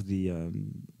of the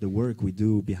work we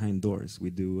do behind doors.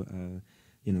 We do,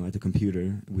 you know, at the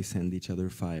computer. We send each other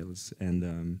files,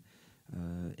 and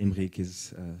Emric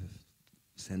is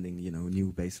sending, you know,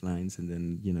 new bass lines, and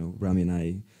then, you know, Rami and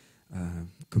I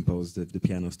compose the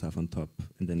piano stuff on top,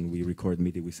 and then we record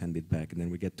MIDI, we send it back, and then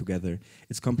we get together.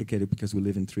 It's complicated because we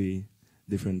live in 3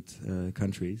 different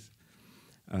countries,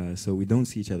 so we don't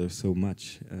see each other so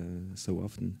much, so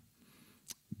often.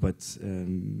 But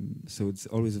so it's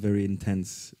always a very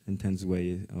intense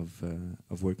way of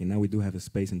working. Now we do have a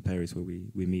space in Paris where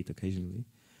we meet occasionally,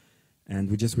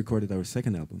 and we just recorded our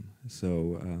 2nd album,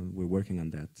 so we're working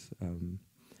on that.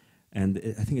 And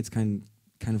I think it's kind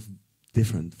of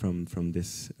different from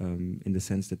this in the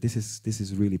sense that this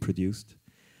is really produced.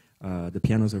 The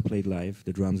pianos are played live,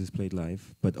 the drums is played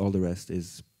live, but all the rest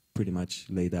is pretty much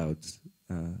laid out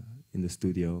in the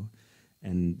studio,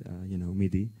 and you know,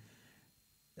 MIDI.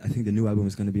 I think the new album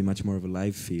is going to be much more of a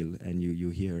live feel, and you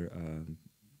hear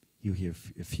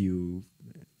a few,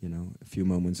 a few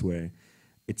moments where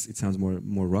it sounds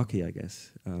more rocky, I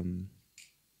guess.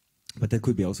 But that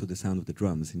could be also the sound of the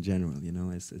drums in general.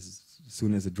 As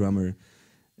soon as a drummer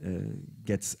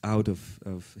gets out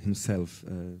of himself,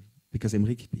 because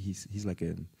Emric, he's like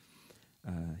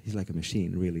a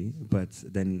machine, really. But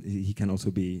then he can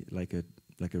also be like a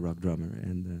rock drummer,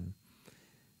 and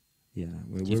yeah.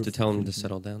 You have to tell him to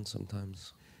settle down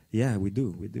sometimes. Yeah, we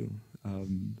do.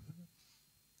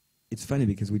 It's funny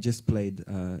because we just played.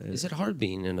 Is it hard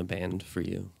being in a band for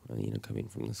you? Coming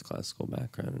from this classical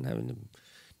background and having to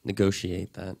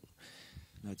negotiate that.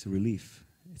 No, it's a relief.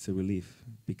 It's a relief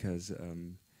because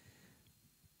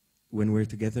when we're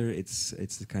together, it's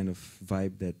the kind of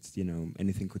vibe that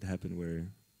anything could happen. We're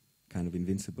kind of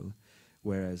invincible.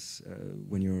 Whereas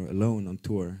when you're alone on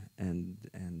tour and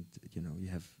you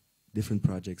have different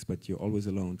projects, but you're always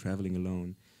alone, traveling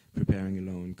alone, preparing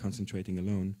alone, concentrating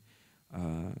alone,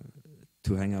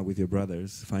 to hang out with your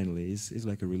brothers finally is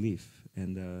like a relief.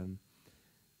 And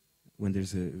when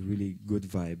there's a really good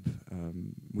vibe,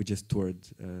 we just toured,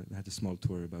 had a small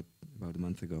tour about a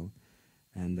month ago,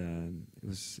 and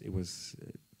it was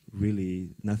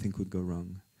really nothing could go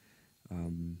wrong.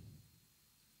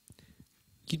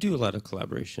 You do a lot of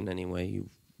collaboration anyway. You've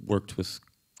worked with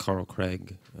Carl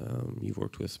Craig, you've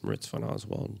worked with Moritz Von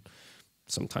Oswald,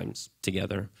 sometimes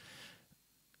together.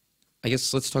 I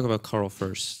guess let's talk about Carl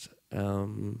first.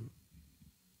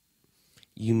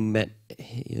 You met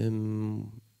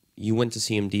him, you went to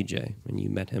see him DJ, and you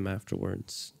met him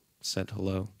afterwards, said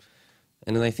hello.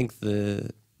 And then I think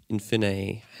the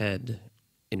Infine head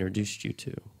introduced you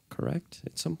to, correct,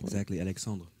 at some point? Exactly,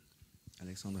 Alexandre.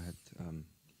 Alexandre had,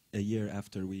 a year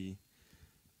after we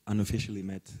unofficially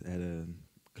met at a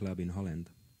club in Holland.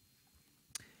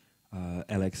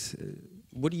 Alex...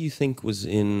 what do you think was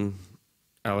in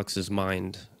Alex's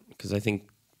mind? Because I think,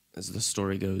 as the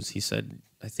story goes, he said,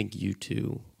 I think you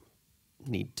two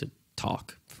need to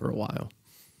talk for a while.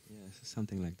 Yeah,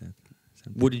 something like that.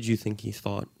 What did you think he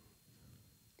thought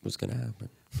was going to happen?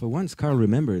 For once, Carl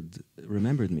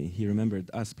remembered me. He remembered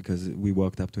us because we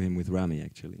walked up to him with Rami,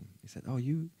 actually. He said, oh,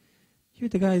 you're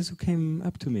the guys who came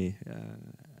up to me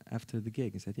after the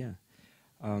gig. He said, yeah.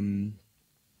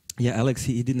 Yeah, Alex,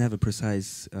 he didn't have a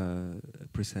precise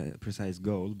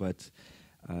goal, but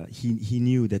he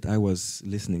knew that I was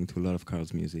listening to a lot of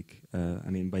Carl's music. I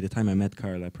mean, by the time I met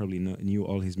Carl, I probably knew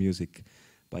all his music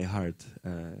by heart.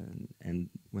 And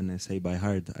when I say by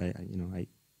heart, I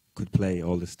could play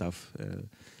all the stuff.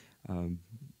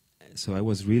 So I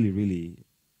was really, really,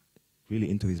 really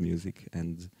into his music.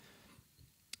 And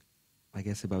I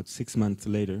guess about 6 months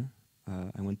later,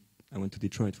 I went to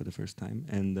Detroit for the first time,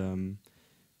 and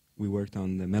we worked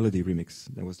on the Melody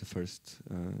remix. That was the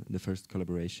first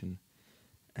collaboration.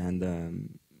 And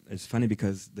it's funny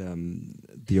because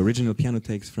the original piano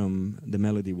takes from the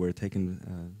Melody were taken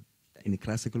in a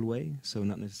classical way, so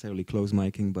not necessarily close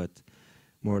miking, but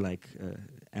more like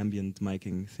ambient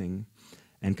miking thing.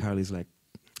 And Carl is like,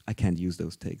 I can't use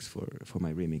those takes for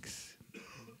my remix.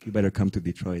 You better come to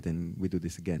Detroit and we do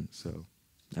this again. So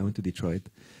I went to Detroit,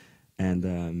 and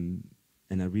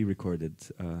I re-recorded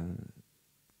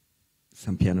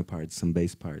some piano parts, some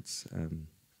bass parts.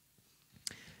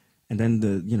 And then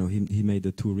he made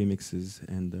the 2 remixes,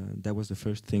 and that was the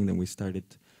first thing. Then we started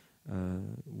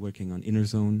working on Inner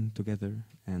Zone together,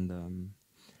 and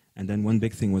then one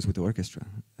big thing was with the orchestra,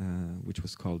 which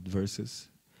was called Versus.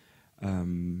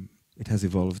 It has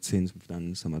evolved since. We've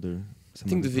done some other. I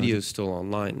think the video is still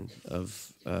online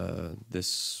of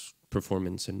this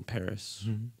performance in Paris,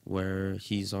 where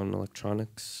he's on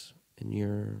electronics and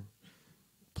you're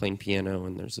playing piano,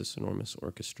 and there's this enormous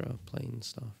orchestra playing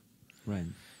stuff. Right.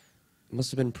 It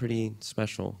must have been pretty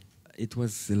special. It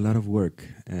was a lot of work.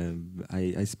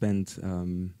 I spent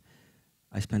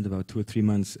about 2 or 3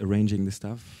 months arranging the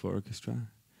stuff for orchestra,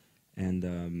 and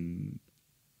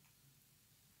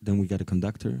then we got a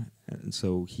conductor, and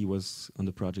so he was on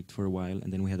the project for a while,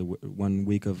 and then we had 1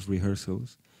 week of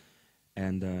rehearsals,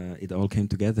 and it all came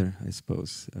together, I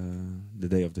suppose, the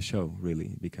day of the show,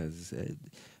 really, because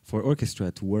for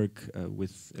orchestra to work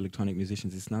with electronic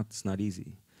musicians, it's not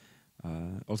easy.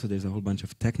 Also, there's a whole bunch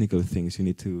of technical things you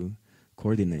need to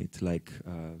coordinate, like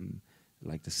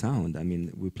the sound. I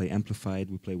mean, we play amplified,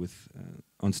 we play with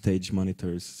on-stage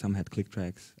monitors. Some had click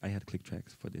tracks. I had click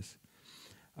tracks for this.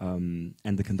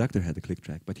 And the conductor had a click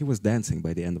track, but he was dancing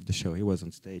by the end of the show. He was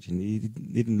on stage, and he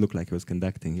didn't look like he was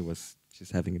conducting. He was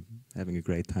just having a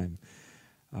great time.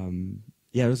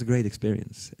 Yeah, it was a great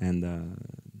experience, and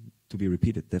to be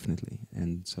repeated, definitely.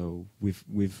 And so we've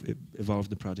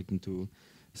evolved the project into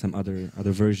some other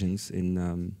versions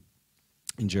in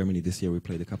Germany. This year we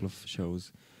played a couple of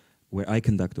shows where I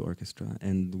conduct the orchestra,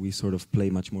 and we sort of play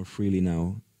much more freely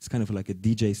now. It's kind of like a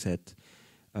DJ set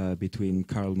between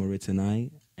Carl, Moritz, and I,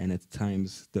 and at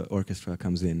times the orchestra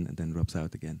comes in and then drops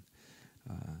out again.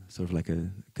 Sort of like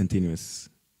a continuous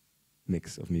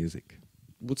mix of music.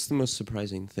 What's the most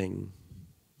surprising thing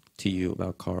to you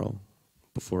about Carl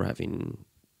before having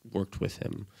worked with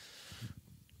him,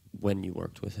 when you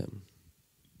worked with him?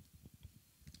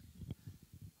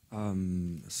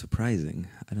 Surprising,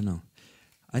 I don't know.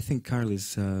 I think Carl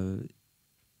is a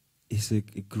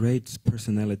great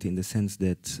personality in the sense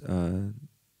that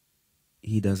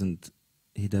he doesn't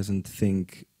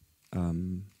think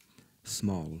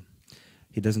small.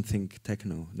 He doesn't think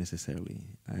techno necessarily,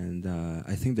 and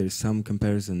I think there is some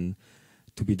comparison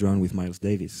to be drawn with Miles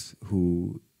Davis,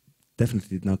 who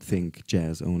definitely did not think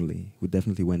jazz only, who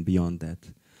definitely went beyond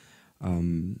that.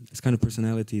 It's kind of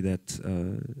personality that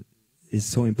is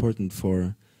so important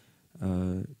for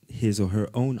his or her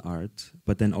own art,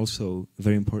 but then also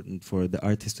very important for the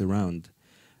artists around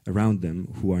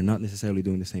them who are not necessarily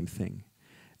doing the same thing.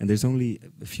 And there's only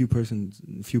a few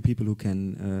people who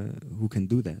can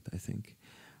do that. I think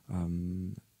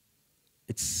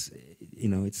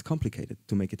it's complicated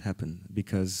to make it happen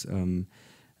because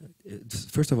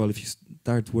first of all, if you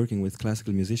start working with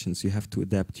classical musicians, you have to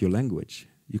adapt your language.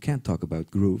 You can't talk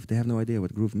about groove; they have no idea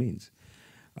what groove means.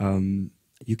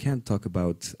 You can't talk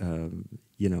about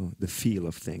the feel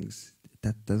of things.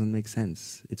 That doesn't make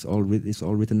sense. It's all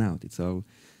written out. It's all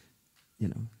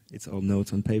it's all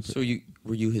notes on paper. So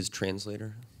were you his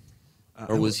translator,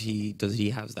 or does he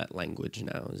have that language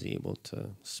now? Is he able to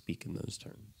speak in those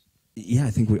terms? Yeah,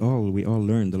 I think we all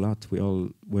learned a lot. We all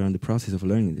were in the process of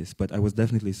learning this. But I was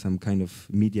definitely some kind of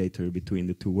mediator between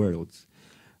the two worlds,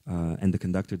 and the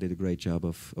conductor did a great job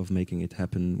of making it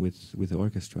happen with the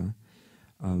orchestra.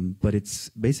 But it's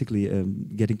basically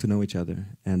getting to know each other.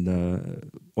 And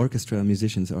orchestra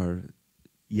musicians are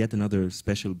yet another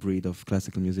special breed of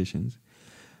classical musicians.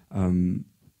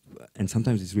 And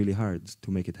sometimes it's really hard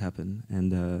to make it happen.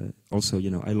 And also,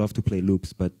 I love to play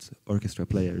loops, but orchestra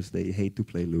players, they hate to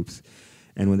play loops.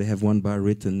 And when they have one bar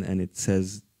written and it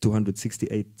says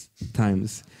 268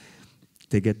 times,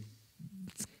 they get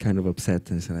kind of upset.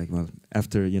 And it's like, well,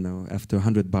 after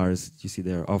 100 bars, you see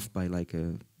they're off by like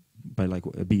a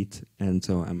beat. And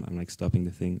so I'm like stopping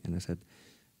the thing. And I said,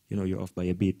 you're off by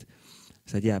a beat. I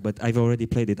said, yeah, but I've already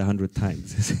played it 100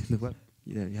 times. I said, what?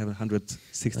 Yeah, you have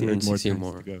 168 more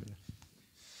times to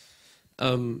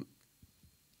go.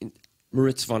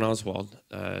 Moritz Von Oswald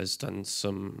has done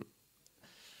some,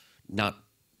 not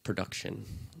production.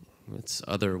 It's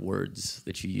other words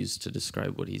that you use to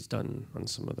describe what he's done on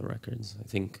some of the records. I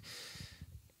think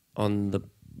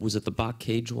was it the Bach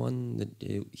Cage one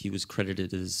that he was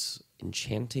credited as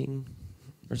enchanting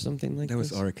or something like that? That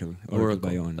was Oracle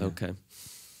by On. Yeah. Okay.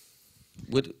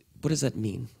 What does that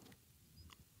mean?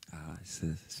 It's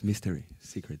a mystery,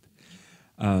 secret.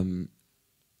 No,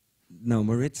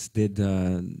 Moritz did.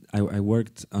 I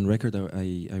worked on record.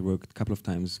 I worked a couple of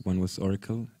times. One was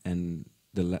Oracle, and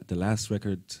the last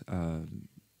record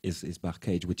is Bach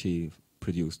Cage, which he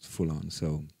produced full on.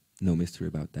 So no mystery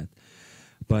about that.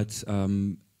 But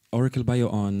Oracle by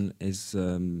On is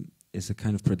a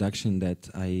kind of production that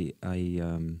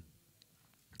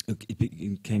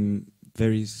it came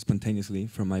very spontaneously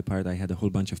from my part. I had a whole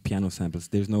bunch of piano samples.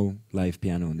 There's no live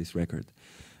piano on this record.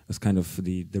 It was kind of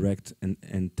the direct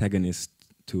antagonist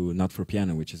to Not for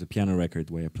Piano, which is a piano record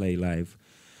where I play live.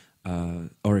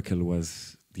 Oracle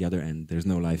was the other end. There's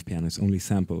no live piano, it's only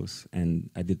samples, and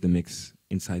I did the mix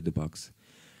inside the box.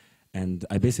 And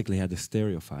I basically had a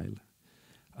stereo file,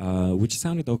 which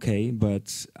sounded okay,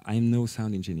 but I'm no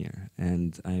sound engineer,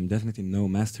 and I'm definitely no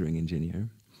mastering engineer.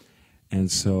 And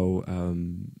so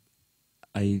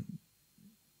I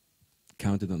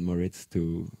counted on Moritz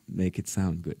to make it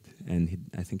sound good, and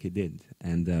I think he did.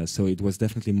 And so it was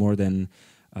definitely more than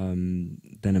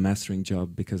a mastering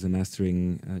job, because a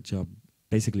mastering job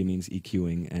basically means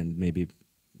EQing and maybe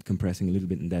compressing a little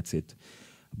bit, and that's it.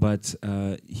 But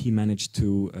he managed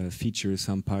to feature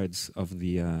some parts of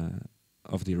the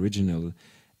original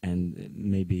and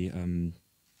maybe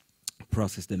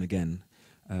process them again.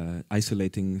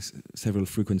 Isolating several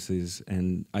frequencies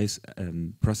and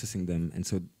processing them, and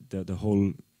so the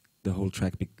whole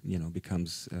track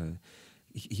becomes.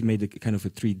 He made a kind of a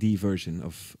 3D version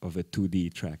of a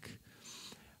 2D track,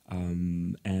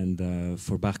 and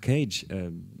for Bach Cage,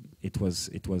 he was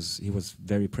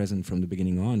very present from the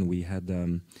beginning on. We had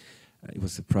it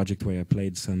was a project where I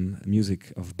played some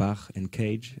music of Bach and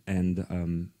Cage and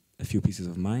a few pieces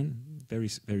of mine,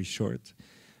 very short.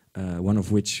 one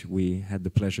of which we had the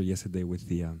pleasure yesterday with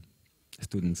the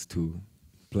students to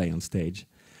play on stage.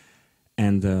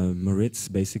 And Moritz,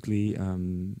 basically,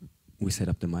 we set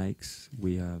up the mics,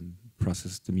 we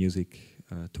processed the music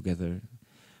together,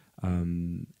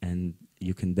 and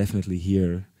you can definitely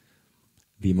hear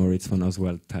the Moritz Von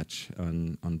Oswald touch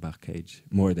on Bach Cage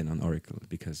more than on Oracle,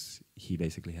 because he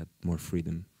basically had more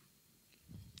freedom.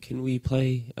 Can we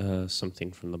play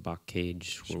something from the Bach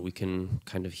Cage where we can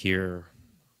kind of hear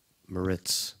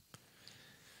Moritz?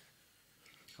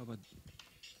 How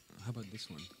about this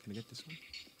one? Can I get this one?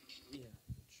 Yeah.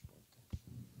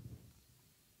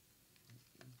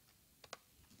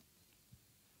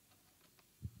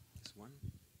 This one?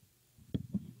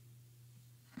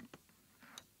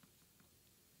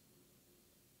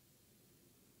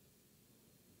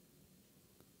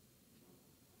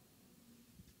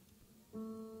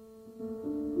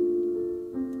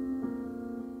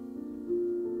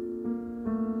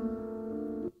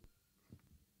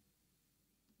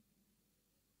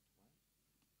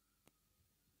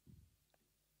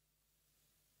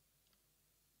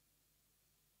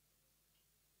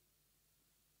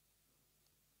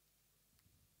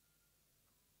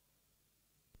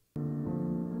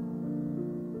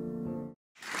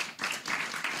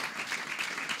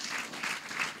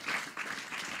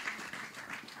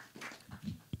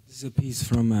 This is a piece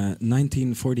from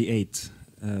 1948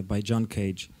 by John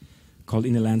Cage called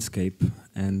In a Landscape.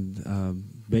 And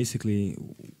basically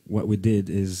what we did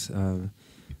is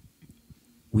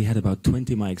we had about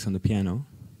 20 mics on the piano,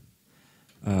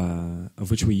 of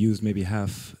which we used maybe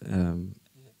half,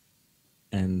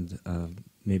 and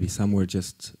maybe some were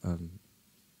just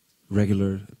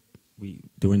regular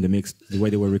during the mix, the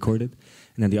way they were recorded.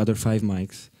 And then the other 5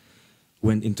 mics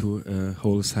went into a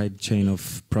whole side chain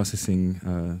of processing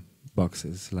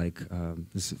boxes, like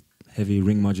this heavy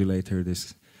ring modulator,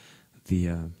 the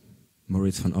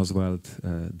Moritz Von Oswald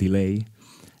delay,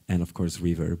 and of course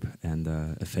reverb and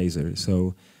a phaser.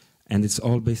 So, and it's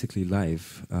all basically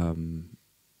live.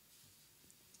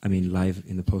 I mean, live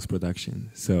in the post-production.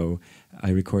 So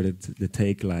I recorded the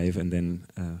take live, and then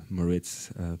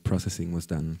Moritz processing was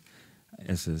done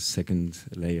as a second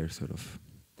layer, sort of.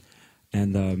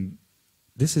 And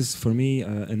this is for me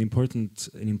an important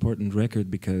record,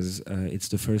 because it's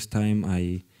the first time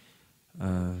I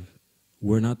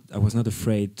was not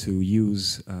afraid to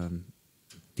use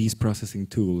these processing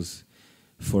tools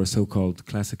for so-called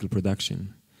classical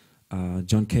production.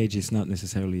 John Cage is not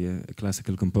necessarily a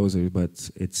classical composer, but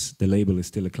the label is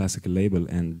still a classical label,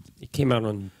 and it came out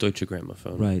on Deutsche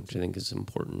Grammophon, right, which I think is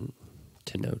important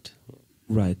to note.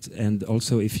 Right, and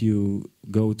also if you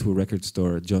go to a record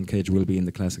store, John Cage will be in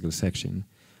the classical section.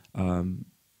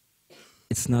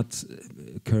 It's not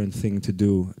a current thing to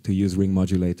do, to use ring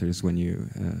modulators when you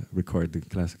record the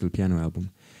classical piano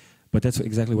album. But that's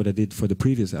exactly what I did for the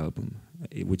previous album,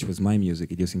 which was my music,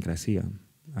 Idiosincrasia.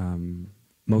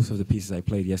 Most of the pieces I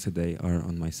played yesterday are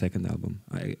on my second album,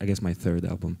 I guess my third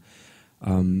album.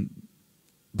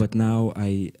 But now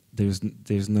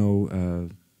there's no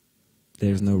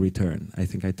return. I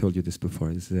think I told you this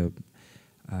before.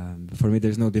 For me,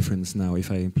 there's no difference now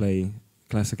if I play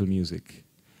classical music.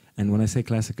 And when I say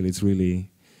classical, it's really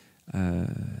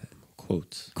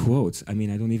quotes. Quotes. I mean,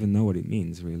 I don't even know what it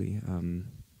means, really.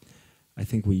 I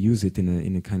think we use it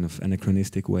in a kind of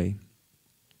anachronistic way,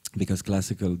 because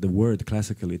the word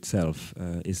classical itself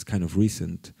is kind of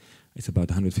recent. It's about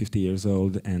 150 years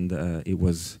old, and it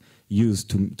was used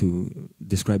to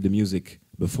describe the music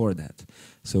before that.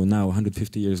 So now,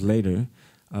 150 years later,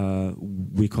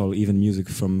 we call even music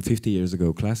from 50 years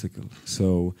ago classical.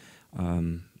 So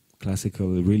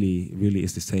classical really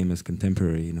is the same as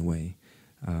contemporary in a way.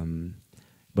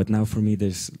 But now for me,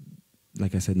 there's,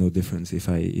 like I said, no difference. If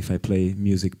I play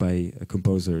music by a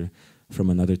composer from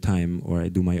another time, or I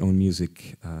do my own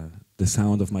music, the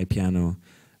sound of my piano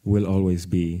will always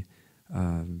be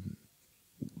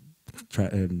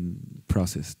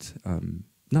processed.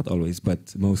 Not always,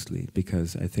 but mostly,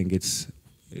 because I think it's,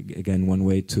 again, one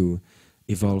way to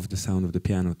evolve the sound of the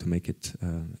piano to make it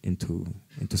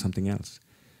into something else,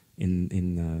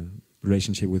 in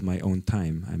relationship with my own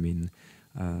time. I mean,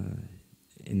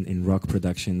 in rock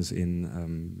productions,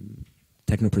 in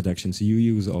techno productions, you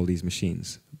use all these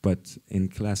machines, but in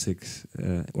classics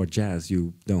or jazz,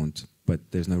 you don't.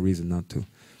 But there's no reason not to.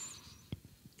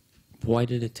 Why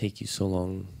did it take you so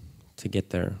long to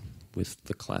get there with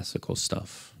the classical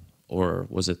stuff? Or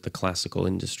was it the classical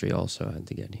industry also had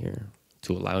to get here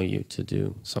to allow you to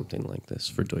do something like this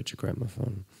for Deutsche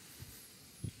Grammophon?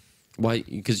 Why?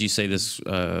 Because you say this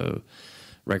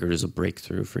record is a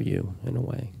breakthrough for you in a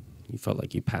way. You felt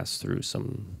like you passed through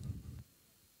some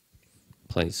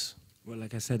place? Well,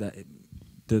 like I said,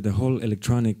 the whole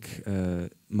electronic,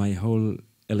 my whole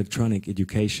electronic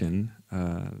education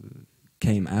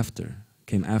came after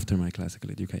my classical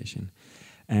education,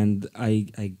 and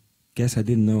I guess I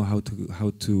didn't know how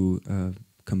to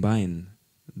combine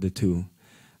the two,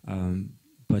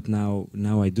 but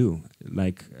now I do.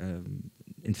 Like,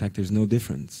 in fact, there's no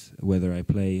difference whether I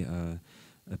play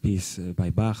a piece by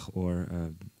Bach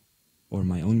or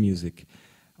my own music.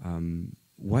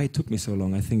 Why it took me so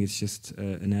long? I think it's just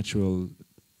a natural,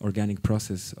 organic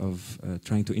process of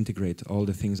trying to integrate all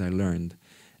the things I learned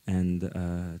and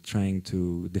trying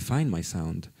to define my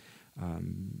sound.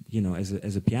 You know,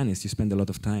 as a pianist, you spend a lot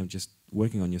of time just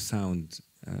working on your sound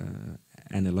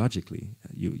analogically.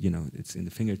 You know, it's in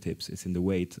the fingertips, it's in the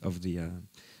weight of the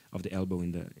elbow,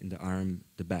 in the arm,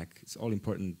 the back. It's all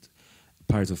important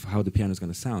parts of how the piano is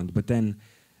going to sound. But then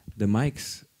the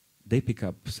mics, they pick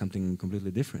up something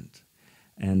completely different.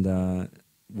 And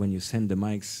when you send the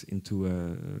mics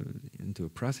into a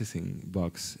processing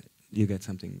box, you get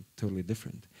something totally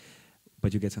different.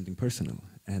 But you get something personal.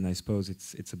 And I suppose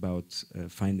it's about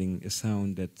finding a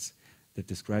sound that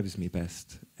describes me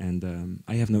best. And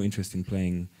I have no interest in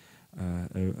playing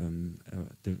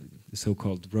the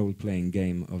so-called role-playing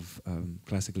game of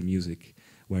classical music,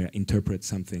 where I interpret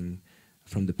something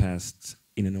from the past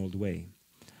in an old way.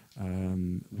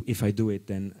 If I do it,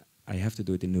 then I have to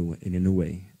do it in a new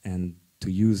way. And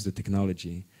to use the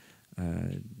technology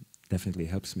definitely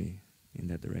helps me in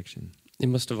that direction. It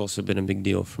must have also been a big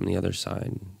deal from the other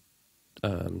side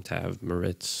to have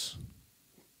Moritz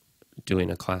doing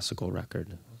a classical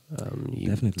record.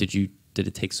 Definitely. Did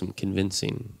it take some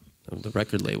convincing of the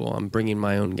record label? I'm bringing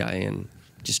my own guy in.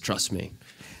 Just trust me.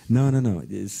 No.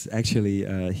 It's actually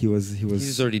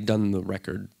He's already done the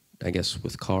record, I guess,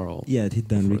 with Carl. Yeah, he'd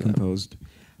done Recomposed.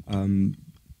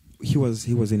 He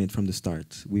was in it from the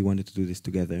start. We wanted to do this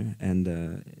together, and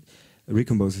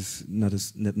Recompose is not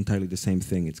entirely the same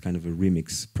thing. It's kind of a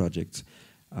remix project.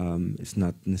 It's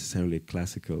not necessarily a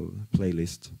classical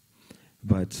playlist.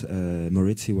 But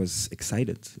Moritz, he was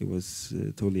excited. He was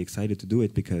totally excited to do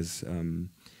it because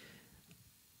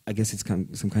I guess it's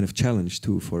some kind of challenge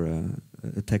too for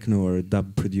a techno or a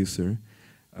dub producer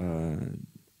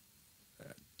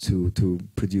to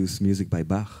produce music by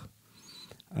Bach.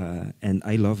 And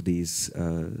I love these.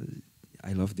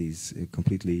 I love these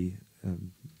completely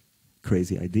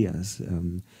crazy ideas.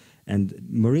 And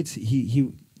Moritz, he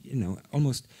you know,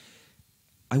 almost.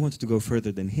 I wanted to go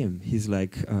further than him. He's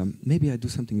like, maybe I do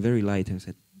something very light. And I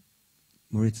said,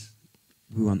 Moritz,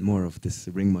 we want more of this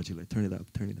ring modulator. Turn it up.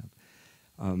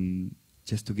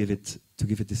 Just to give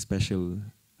it this special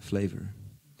flavor.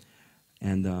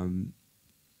 And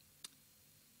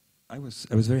I was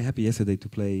very happy yesterday to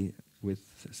play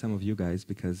with some of you guys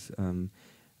because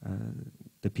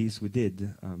the piece we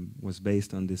did was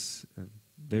based on this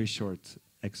very short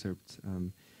excerpt.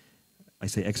 I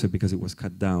say excerpt because it was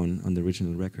cut down on the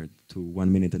original record to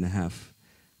 1 minute and a half.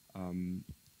 And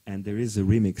there is a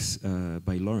remix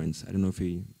by Lawrence. I don't know if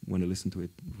you want to listen to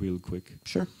it real quick.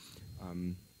 Sure.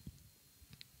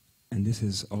 And this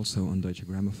is also on Deutsche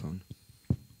Grammophon.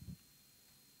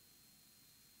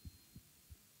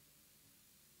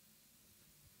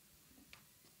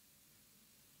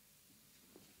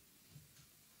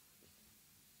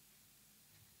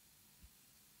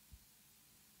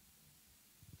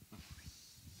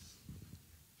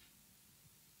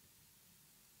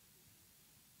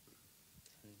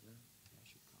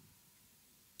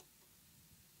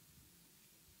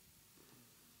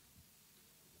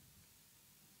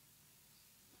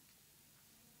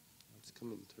 It's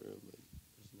coming through, but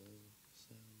there's no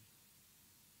sound.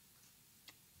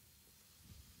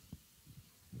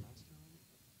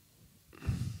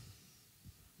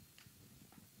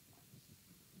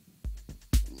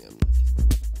 Yeah, I'm not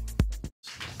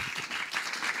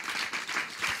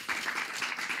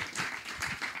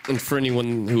And for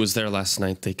anyone who was there last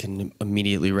night, they can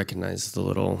immediately recognize the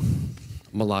little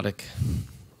melodic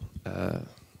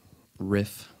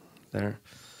riff there.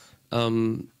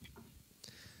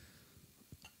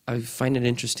 I find it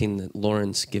interesting that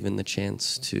Lawrence, given the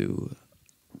chance to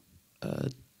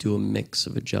do a mix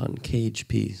of a John Cage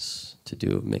piece, to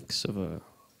do a mix of a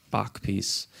Bach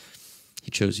piece, he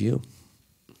chose you.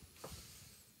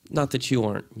 Not that you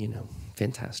aren't, you know,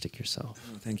 fantastic yourself.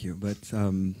 Oh, thank you, but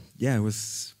yeah, I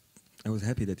was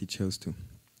happy that he chose to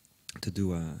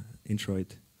do intro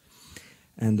it,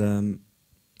 and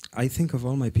I think of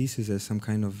all my pieces as some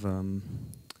kind of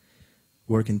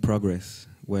work in progress,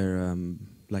 where,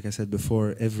 like I said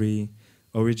before, every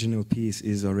original piece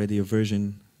is already a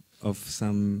version of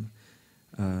some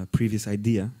previous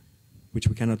idea, which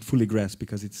we cannot fully grasp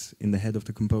because it's in the head of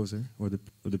the composer or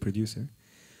the producer.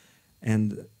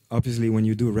 And obviously, when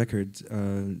you do a record,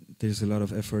 there's a lot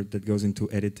of effort that goes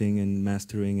into editing and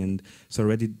mastering, and so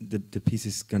already the piece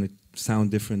is going to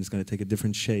sound different. It's going to take a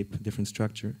different shape, different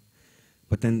structure.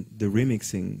 But then the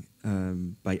remixing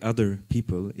by other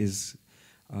people is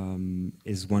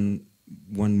one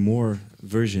more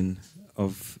version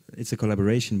of. It's a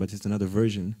collaboration, but it's another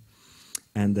version.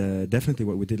 And definitely,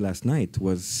 what we did last night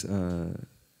was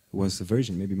a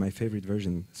version, maybe my favorite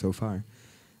version so far.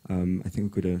 I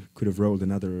think we could have rolled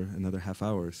another half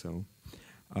hour or so.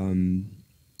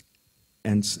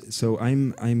 And so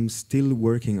I'm still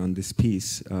working on this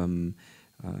piece.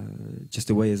 Just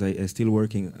the way as I still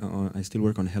work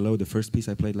on Hello, the first piece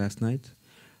I played last night.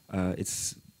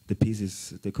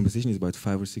 The composition is about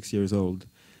 5 or 6 years old,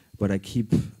 but I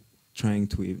keep trying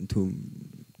to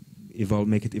evolve,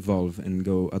 make it evolve and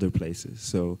go other places.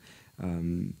 So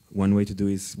one way to do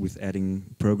is with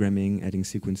adding programming, adding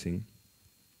sequencing.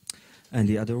 And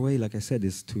the other way, like I said,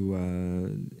 is to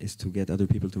get other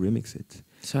people to remix it.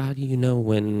 So how do you know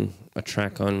when a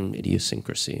track on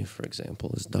Idiosyncrasy, for example,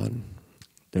 is done?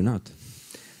 They're not.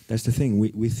 That's the thing.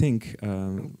 We think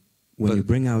when you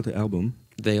bring out an album,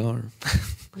 they are.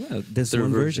 Well, there's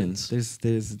one version. There's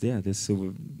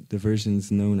the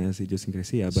versions known as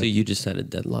Idiosyncrasia. So you just had a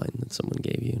deadline that someone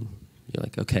gave you, and you're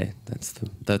like, okay, that's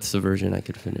the version I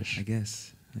could finish. I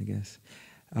guess.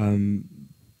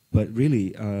 But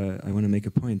really, I want to make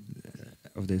a point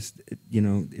of this.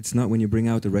 It's not when you bring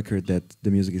out a record that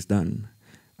the music is done.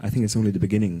 I think it's only the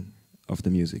beginning of the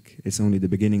music. It's only the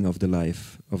beginning of the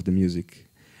life of the music.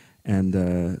 And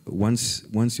once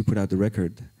you put out the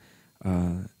record,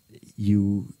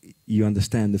 you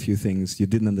understand a few things you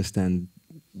didn't understand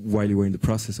while you were in the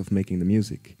process of making the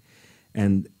music.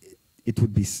 And I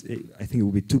think it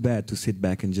would be too bad to sit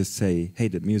back and just say, hey,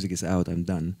 the music is out, I'm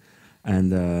done.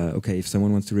 And okay, if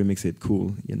someone wants to remix it,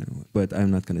 cool, but I'm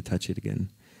not going to touch it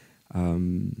again. I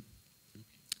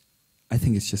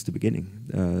think it's just the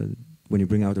beginning. When you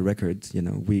bring out a record,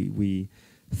 we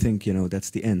think,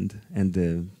 that's the end, and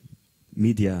the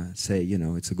media say,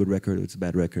 it's a good record, or it's a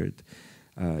bad record,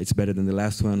 it's better than the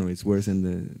last one, or it's worse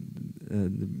than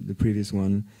the previous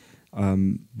one.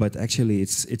 But actually,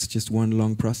 it's just one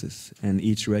long process, and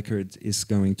each record is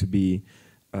going to be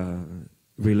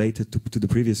related to the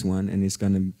previous one, and it's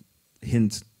going to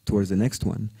hint towards the next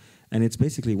one, and it's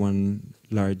basically one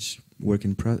large work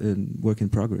in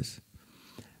progress.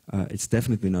 It's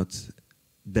definitely not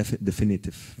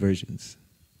definitive versions.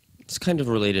 It's kind of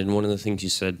related, and one of the things you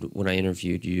said when I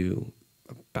interviewed you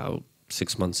about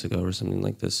 6 months ago or something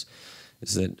like this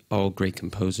is that all great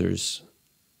composers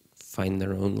find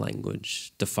their own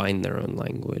language, define their own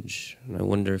language, and I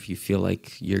wonder if you feel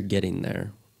like you're getting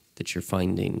there, that you're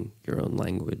finding your own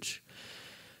language,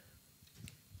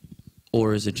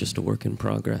 or is it just a work in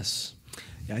progress?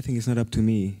 Yeah, I think it's not up to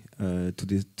me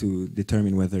to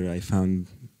determine whether I found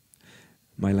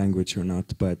my language or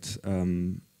not, but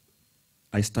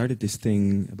I started this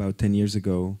thing about 10 years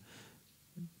ago,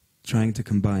 trying to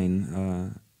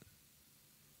combine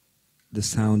the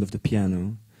sound of the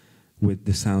piano with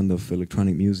the sound of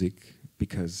electronic music,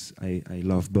 because I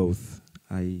love both.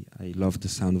 I love the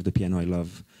sound of the piano, I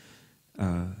love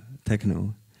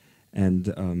techno,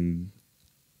 and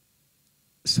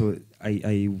so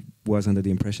I was under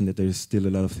the impression that there's still a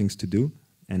lot of things to do,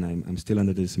 and I'm still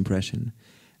under this impression.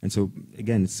 And so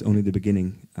again, it's only the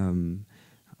beginning.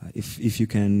 If you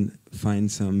can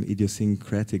find some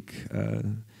idiosyncratic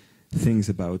things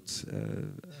about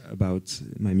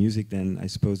my music, then I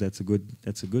suppose that's a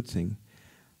good thing.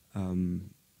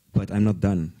 But I'm not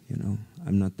done,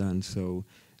 I'm not done. So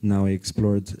now I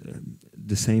explored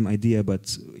the same idea,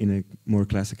 but in a more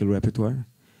classical repertoire.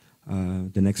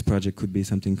 The next project could be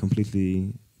something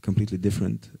completely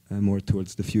different, more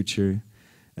towards the future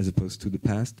as opposed to the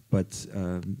past. But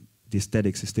the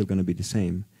aesthetics is still going to be the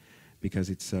same, because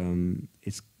it's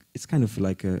kind of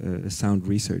like a sound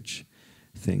research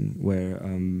thing where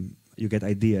you get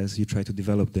ideas, you try to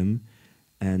develop them,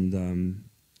 and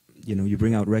you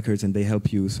bring out records, and they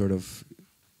help you sort of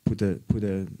put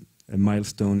a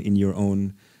milestone in your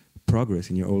own progress,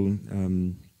 in your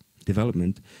own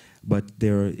development. But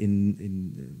they're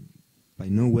by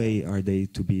no way are they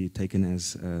to be taken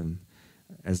as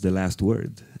the last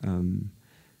word.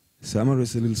 So I'm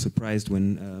always a little surprised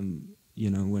when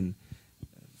when,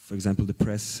 for example, the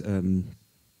press,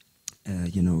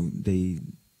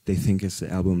 they think the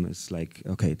album is like,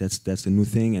 okay, that's a new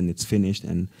thing and it's finished,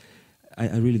 and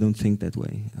I really don't think that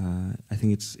way. I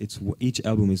think each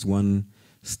album is one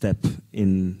step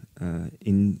in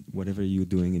whatever you're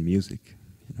doing in music.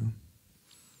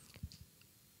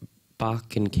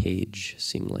 Bach and Cage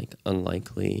seem like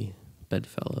unlikely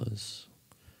bedfellows.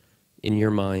 In your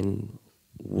mind,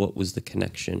 what was the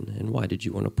connection, and why did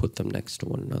you want to put them next to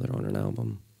one another on an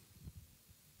album?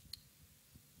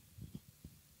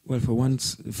 Well, for one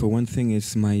thing,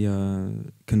 it's my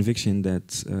conviction that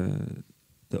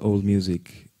the old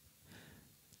music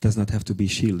does not have to be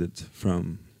shielded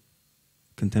from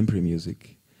contemporary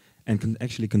music, and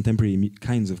actually contemporary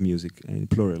kinds of music, in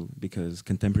plural, because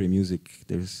contemporary music,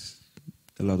 there's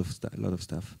a lot of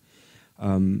stuff.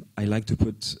 I like to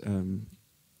put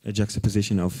a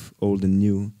juxtaposition of old and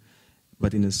new,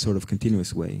 but in a sort of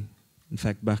continuous way. In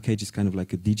fact, Bach Cage is kind of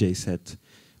like a DJ set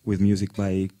with music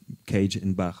by Cage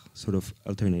and Bach, sort of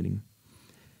alternating.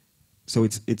 So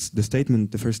it's the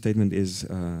statement. The first statement is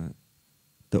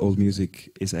the old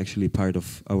music is actually part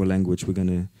of our language. We're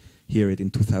gonna hear it in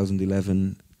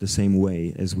 2011 the same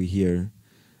way as we hear,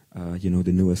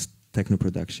 the newest techno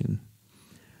production.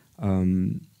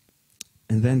 And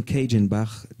then Cage and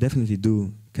Bach definitely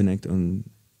do connect on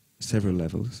several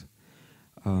levels.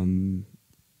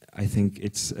 I think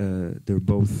they're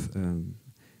both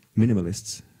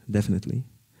minimalists, definitely.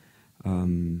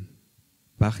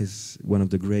 Bach is one of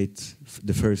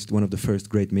the first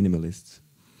great minimalists.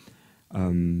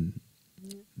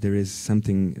 There is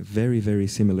something very, very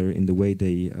similar in the way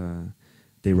they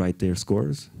write their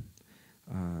scores.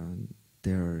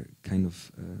 They're kind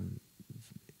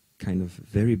of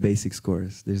very basic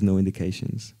scores. There's no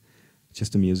indications,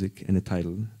 just the music and a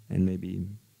title, and maybe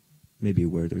a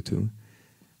word or two.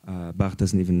 Bach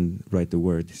doesn't even write the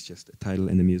word; it's just a title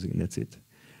and the music, and that's it.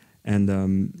 And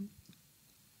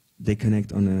they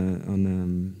connect on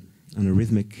a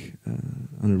rhythmic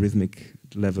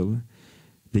level.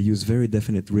 They use very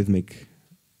definite rhythmic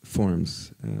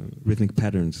forms, rhythmic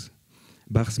patterns.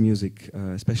 Bach's music,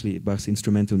 especially Bach's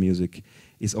instrumental music,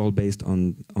 is all based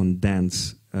on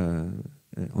dance,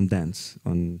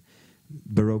 on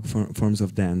Baroque forms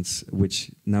of dance,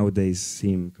 which nowadays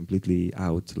seem completely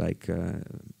out, like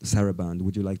saraband.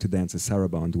 Would you like to dance a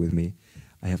saraband with me?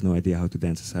 I have no idea how to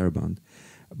dance a saraband.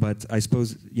 But I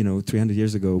suppose, 300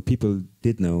 years ago, people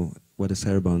did know what a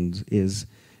saraband is,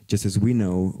 just as we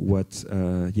know what,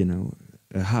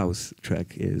 a house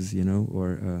track is,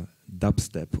 or a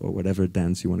dubstep, or whatever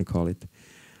dance you want to call it.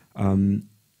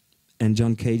 And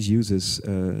John Cage uses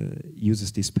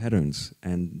these patterns,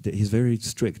 and he's very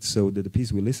strict. So the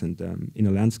piece we listened, In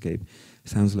a Landscape,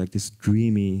 sounds like this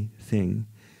dreamy thing,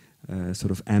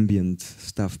 sort of ambient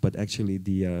stuff, but actually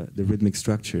the rhythmic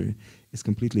structure is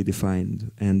completely defined.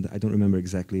 And I don't remember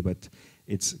exactly, but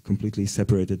it's completely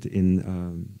separated in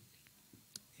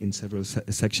several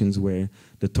sections where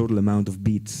the total amount of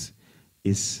beats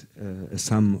is a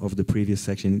sum of the previous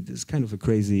section. It's kind of a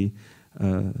crazy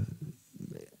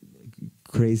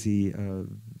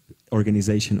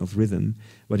organization of rhythm,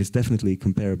 but it's definitely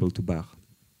comparable to Bach.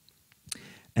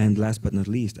 And last but not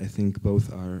least, I think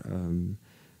both are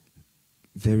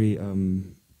very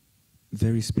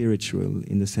spiritual,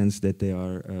 in the sense that they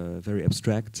are very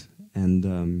abstract and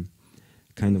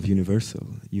kind of universal.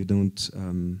 You don't.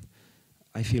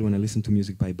 I feel when I listen to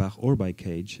music by Bach or by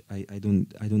Cage, I don't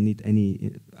need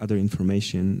any other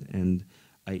information, and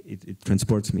it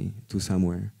transports me to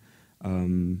somewhere.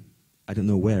 I don't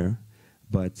know where,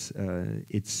 but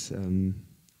it's a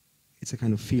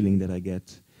kind of feeling that I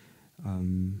get,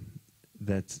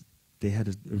 that they had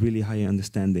a really high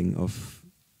understanding of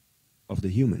the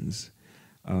humans.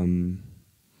 I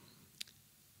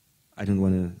don't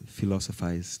want to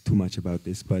philosophize too much about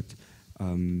this, but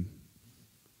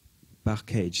Bach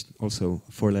Cage, also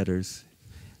 4 letters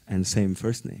and same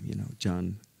first name,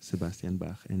 John Sebastian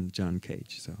Bach and John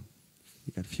Cage. So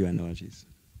you got a few analogies.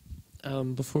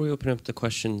 Before we open up the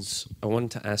questions, I wanted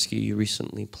to ask you, you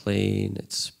recently played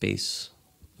at Space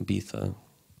Ibiza.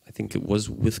 I think it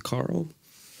was with Carl.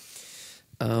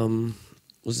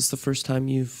 Was this the first time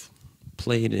you've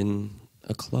played in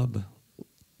a club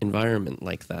environment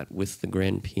like that with the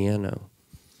grand piano?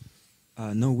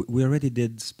 No, we already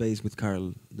did Space with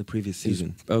Carl the previous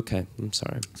season. Okay, I'm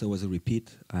sorry. So it was a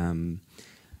repeat. And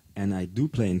I do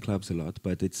play in clubs a lot,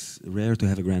 but it's rare to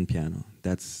have a grand piano.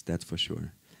 That's for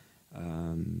sure.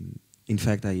 In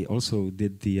fact, I also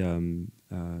did the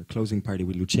closing party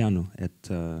with Luciano at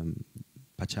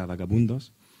Pacha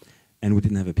Vagabundos, and we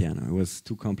didn't have a piano. It was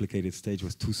too complicated. Stage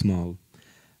was too small.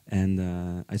 And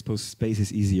I suppose Space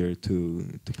is easier to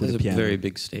put a piano. It's a very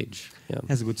big stage. Yeah. It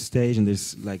has a good stage, and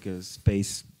there's like a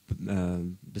space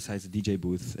besides the DJ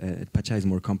booth. At Pacha is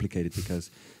more complicated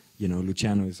because,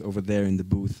 Luciano is over there in the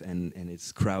booth, and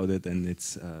it's crowded, and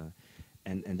it's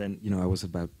and then I was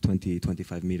about 20,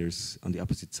 25 meters on the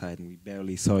opposite side, and we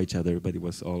barely saw each other, but it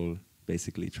was all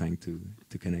basically trying to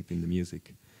connect in the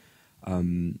music.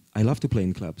 I love to play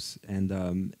in clubs, and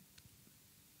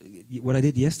what I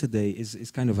did yesterday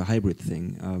is kind of a hybrid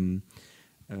thing.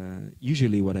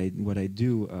 Usually, what I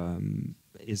do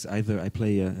is either I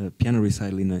play a piano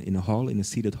recital in a hall, in a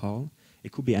seated hall.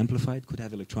 It could be amplified, could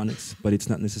have electronics, but it's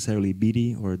not necessarily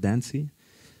beady or dancey.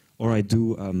 Or I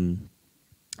do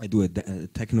a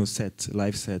techno set,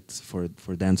 live set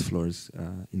for dance floors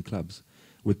in clubs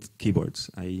with keyboards.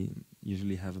 I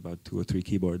usually have about 2 or 3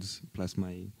 keyboards plus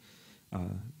my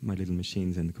little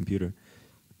machines and the computer.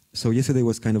 So yesterday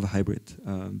was kind of a hybrid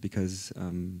because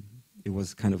it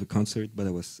was kind of a concert, but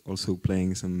I was also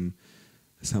playing some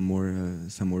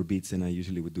more beats than I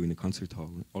usually would do in a concert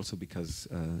hall. Also because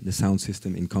the sound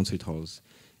system in concert halls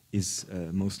is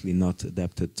mostly not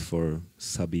adapted for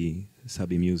subby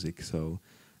music, so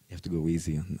you have to go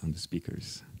easy on the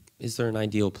speakers. Is there an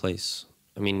ideal place?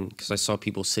 I mean, because I saw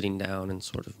people sitting down and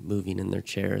sort of moving in their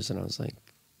chairs, and I was like,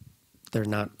 they're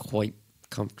not quite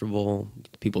comfortable.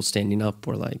 People standing up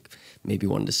or like maybe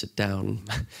wanting to sit down.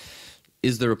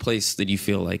 Is there a place that you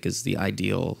feel like is the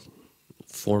ideal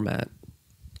format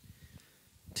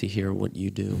to hear what you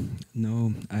do?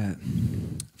 No,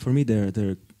 for me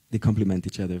they complement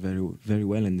each other very, very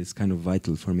well, and it's kind of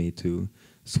vital for me to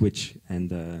switch and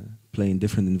play in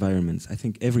different environments. I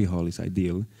think every hall is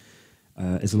ideal,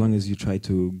 as long as you try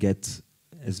to get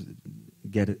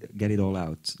it all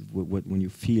out. When you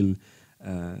feel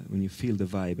the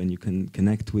vibe and you can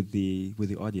connect with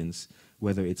the audience,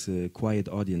 whether it's a quiet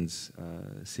audience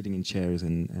sitting in chairs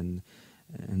and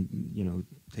you know,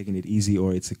 taking it easy,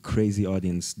 or it's a crazy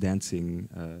audience dancing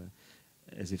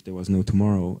as if there was no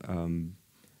tomorrow.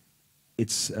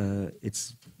 It's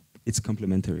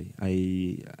complementary.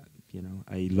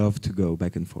 I love to go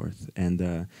back and forth,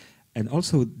 and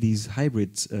also these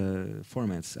hybrid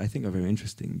formats I think are very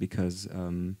interesting because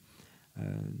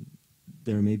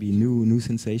there may be new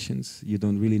sensations. You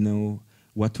don't really know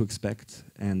what to expect,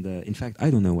 and in fact I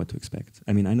don't know what to expect.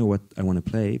 I mean, I know what I want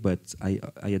to play, but I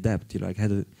adapt. You know, I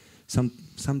had some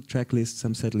track list,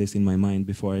 some set list in my mind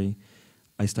before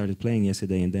I started playing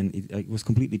yesterday, and then it was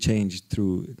completely changed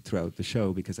throughout the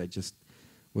show because I just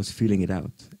was feeling it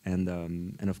out, and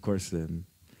of course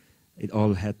it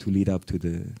all had to lead up to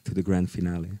the grand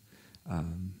finale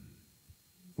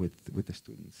with the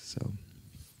students. So.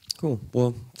 Cool.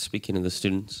 Well, speaking of the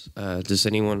students, does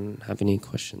anyone have any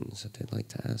questions that they'd like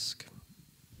to ask?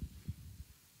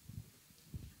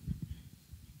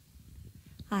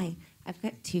 Hi, I've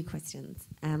got 2 questions.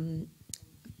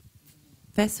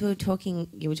 First, you were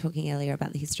talking earlier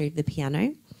about the history of the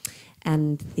piano,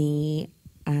 and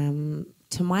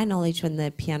to my knowledge, when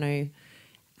the piano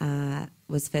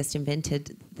was first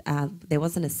invented, there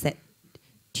wasn't a set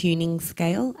tuning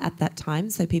scale at that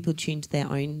time, so people tuned their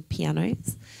own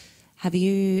pianos. Have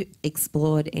you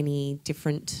explored any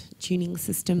different tuning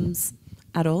systems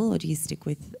at all, or do you stick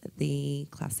with the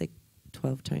classic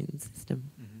 12-tone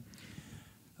system?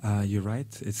 Mm-hmm. You're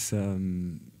right.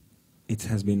 It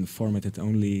has been formatted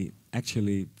only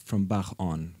actually from Bach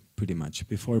on, pretty much.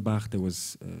 Before Bach, there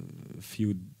was a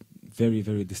few very,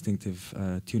 very distinctive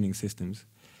tuning systems.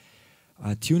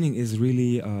 Tuning is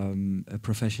really a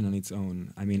profession on its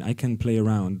own. I mean, I can play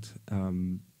around,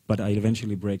 but I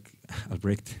eventually I'll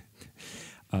break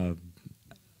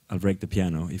the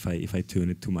piano if I tune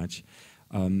it too much.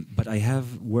 But I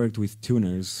have worked with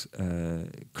tuners,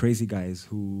 crazy guys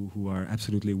who are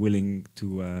absolutely willing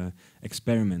to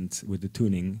experiment with the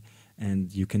tuning,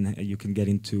 and you can get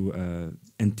into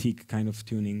antique kind of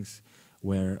tunings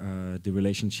where the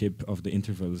relationship of the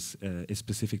intervals is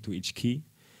specific to each key.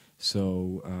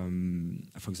 So,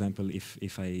 for example,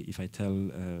 if I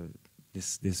tell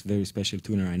this very special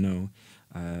tuner I know,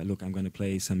 look, I'm going to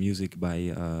play some music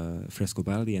by Francesco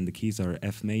Baldi, and the keys are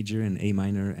F major and A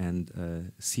minor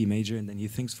and C major, and then he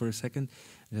thinks for a second,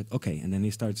 and okay, and then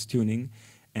he starts tuning,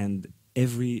 and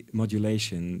every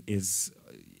modulation is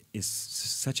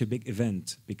such a big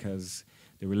event because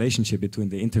the relationship between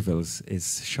the intervals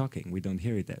is shocking. We don't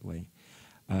hear it that way.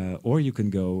 Or you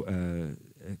can go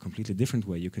a completely different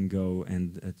way. You can go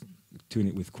and tune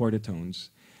it with quarter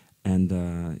tones and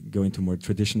go into more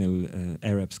traditional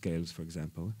Arab scales, for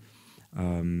example,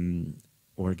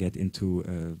 or get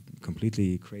into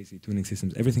completely crazy tuning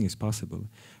systems. Everything is possible,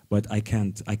 but I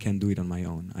can't do it on my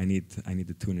own. I need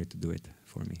the tuner to do it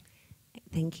for me.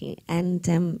 Thank you. And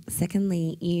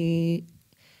secondly,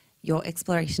 your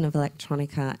exploration of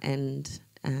electronica and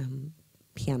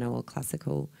piano or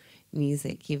classical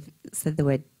music, you've said the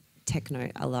word techno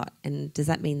a lot, and does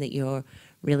that mean that you're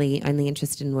really only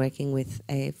interested in working with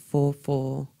a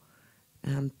 4/4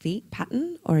 beat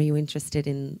pattern, or are you interested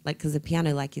in, like, because the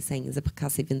piano, like you're saying, is a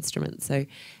percussive instrument, so, and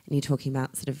you're talking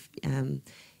about sort of,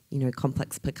 you know,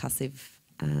 complex percussive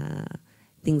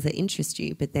things that interest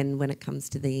you, but then when it comes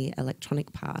to the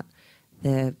electronic part,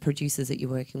 the producers that you're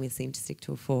working with seem to stick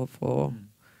to a 4/4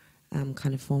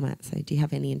 kind of format. So do you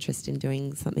have any interest in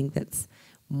doing something that's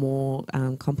more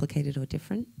complicated or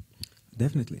different?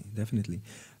 Definitely, definitely.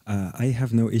 I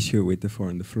have no issue with the 4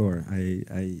 on the floor.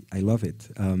 I love it.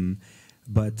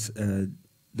 But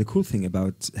the cool thing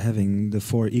about having the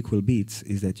 4 equal beats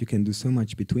is that you can do so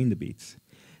much between the beats.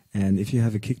 And if you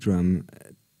have a kick drum,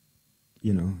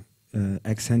 you know,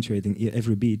 accentuating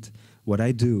every beat, what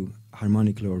I do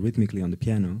harmonically or rhythmically on the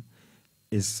piano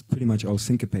is pretty much all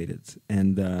syncopated.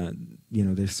 And you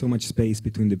know, there's so much space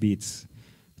between the beats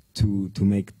to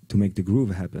make the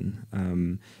groove happen.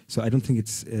 So I don't think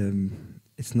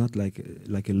it's not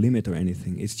like a limit or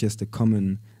anything. It's just a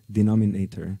common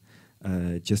denominator.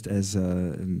 Just as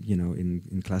you know,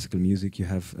 in classical music, you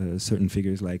have certain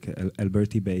figures like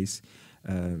Alberti bass.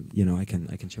 You know, I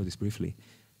can show this briefly.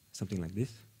 Something like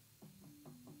this.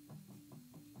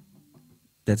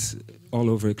 That's all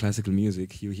over classical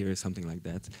music. You hear something like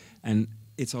that, and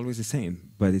it's always the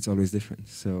same, but it's always different.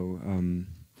 So.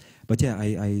 But yeah,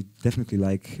 I definitely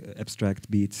like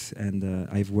abstract beats, and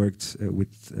I've worked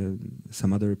with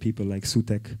some other people like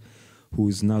Sutek,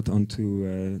 who's not into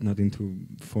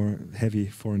heavy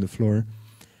 4 on the floor,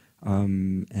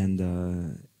 and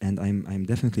I'm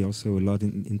definitely also a lot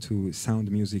into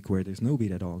sound music where there's no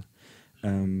beat at all.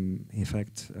 In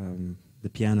fact, the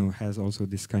piano has also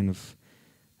this kind of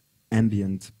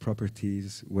ambient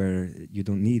properties where you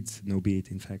don't need no beat.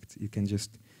 In fact, you can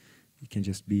just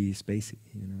be spacey,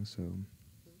 you know. So,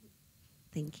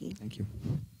 thank you. Thank you.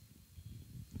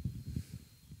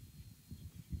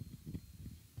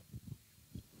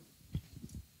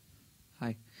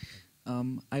 Hi,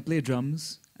 I play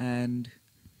drums, and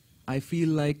I feel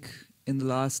like in the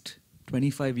last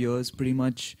 25 years, pretty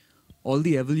much all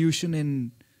the evolution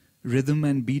in rhythm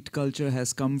and beat culture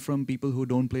has come from people who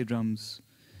don't play drums.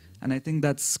 And I think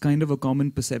that's kind of a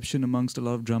common perception amongst a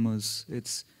lot of drummers.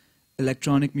 It's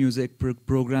electronic music,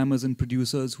 programmers and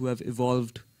producers who have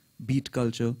evolved beat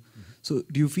culture. So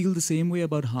do you feel the same way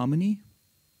about harmony?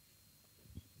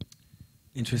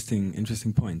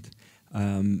 Interesting point.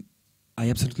 I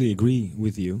absolutely agree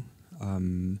with you.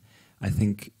 I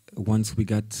think once we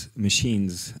got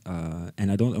machines,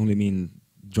 and I don't only mean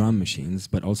drum machines,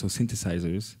 but also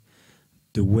synthesizers,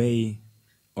 the way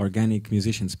organic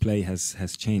musicians play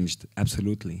has changed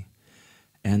absolutely.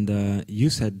 And you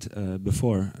said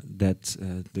before that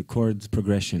the chord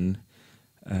progression,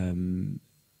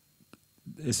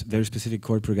 this very specific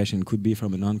chord progression, could be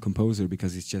from a non-composer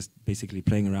because it's just basically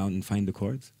playing around and find the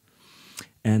chords.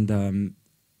 And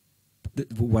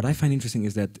what I find interesting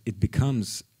is that it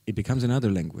becomes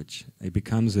another language. It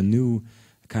becomes a new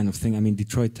kind of thing. I mean,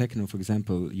 Detroit techno, for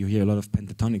example, you hear a lot of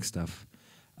pentatonic stuff.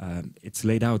 It's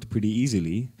laid out pretty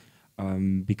easily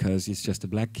because it's just the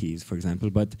black keys, for example,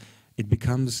 but it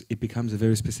becomes a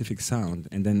very specific sound,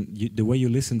 and then the way you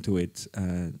listen to it,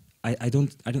 I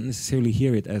don't necessarily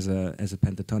hear it as a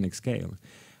pentatonic scale.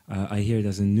 I hear it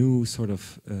as a new sort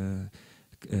of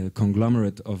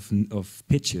conglomerate of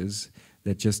pitches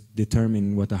that just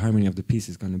determine what the harmony of the piece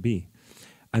is going to be.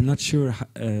 I'm not sure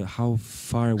how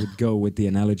far I would go with the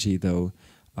analogy, though.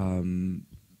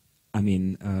 I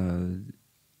mean,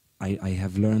 I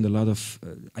have learned a lot of.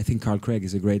 I think Carl Craig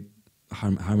is a great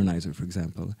harmonizer, for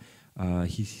example.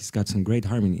 He's got some great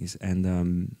harmonies, and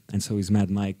so is Mad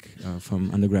Mike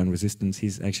from Underground Resistance.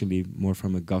 He's actually more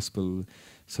from a gospel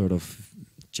sort of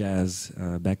jazz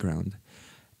background,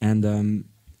 and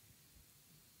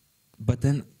but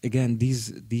then again,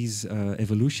 these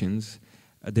evolutions,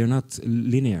 they're not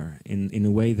linear in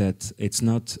a way that it's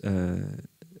not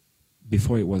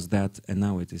before it was that and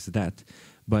now it is that,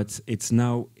 but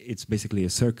it's basically a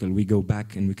circle. We go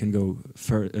back and we can go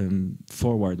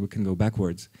forward, we can go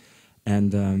backwards.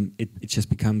 And it just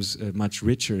becomes a much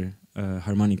richer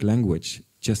harmonic language,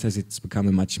 just as it's become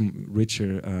a much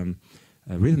richer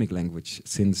rhythmic language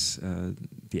since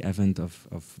the advent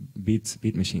of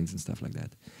beat machines and stuff like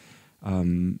that.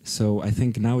 So I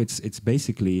think now it's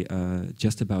basically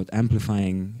just about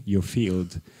amplifying your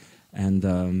field,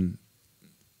 and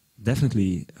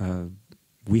definitely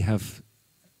we have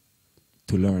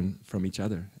to learn from each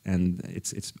other, and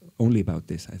it's only about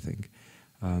this, I think.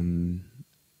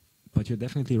 But you're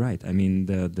definitely right. I mean,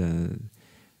 the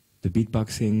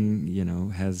beatboxing, you know,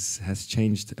 has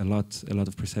changed a lot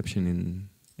of perception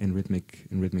in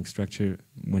rhythmic structure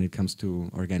when it comes to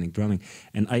organic drumming.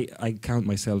 And I count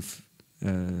myself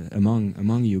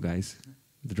among you guys.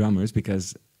 the drummers,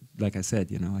 because, like I said,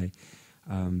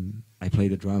 I play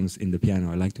the drums in the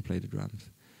piano. I like to play the drums.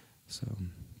 So,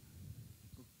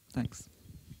 Thanks.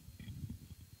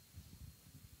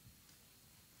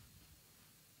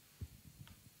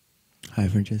 Hi,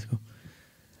 Francesco.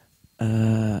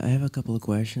 I have a couple of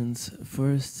questions.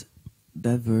 First,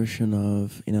 that version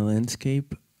of In a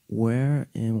Landscape, where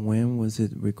and when was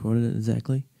it recorded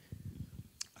exactly?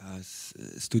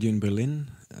 Studio in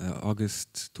Berlin,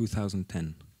 August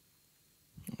 2010.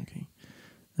 Okay.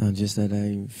 Just that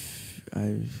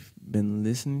I've been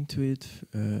listening to it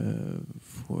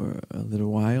for a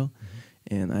little while,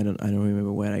 and I don't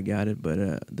remember where I got it,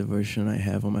 but the version I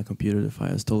have on my computer, the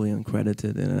file is totally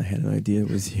uncredited, and I had no idea it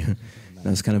was you. I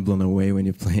was kind of blown away when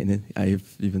you're playing it.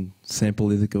 I've even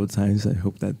sampled it a couple times. I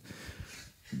hope that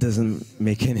doesn't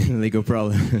make any legal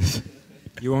problems.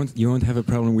 You won't have a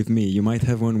problem with me. You might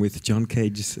have one with John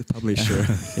Cage's publisher.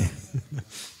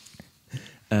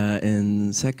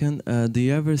 And second, do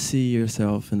you ever see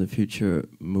yourself in the future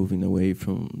moving away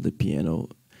from the piano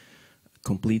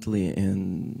completely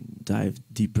and dive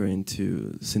deeper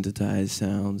into synthesized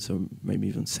sounds, or maybe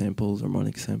even samples,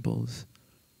 harmonic samples?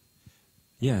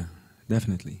 Yeah,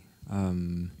 definitely.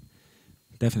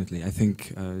 Definitely. I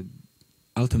think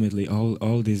ultimately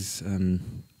all these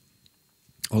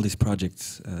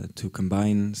projects to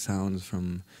combine sounds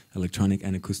from electronic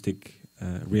and acoustic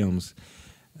realms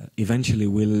eventually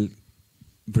will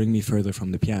bring me further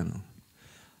from the piano.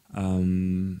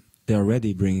 They're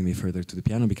already bringing me further to the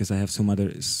piano because I have so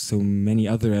many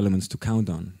other elements to count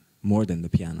on more than the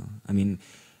piano. I mean,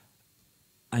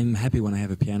 I'm happy when I have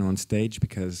a piano on stage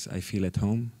because I feel at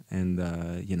home, and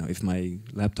if my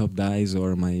laptop dies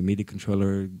or my MIDI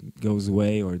controller goes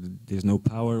away or there's no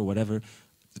power or whatever,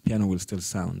 the piano will still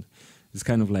sound. It's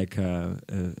kind of like a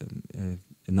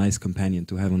nice companion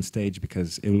to have on stage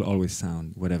because it will always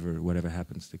sound, whatever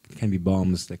happens. There can be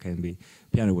bombs, there can be...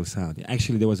 Piano will sound.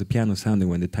 Actually, there was a piano sounding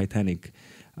when the Titanic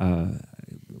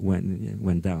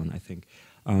went down, I think.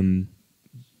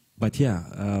 But yeah,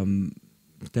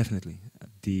 definitely.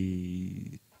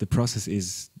 The process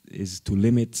is to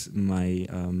limit my...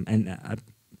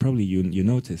 probably you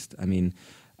noticed, I mean,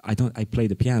 I play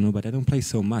the piano, but I don't play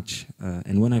so much.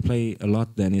 And when I play a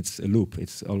lot, then it's a loop.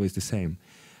 It's always the same.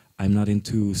 I'm not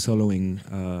into soloing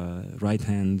right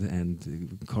hand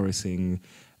and chorusing.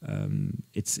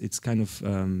 It's kind of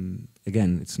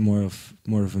again, it's more of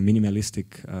a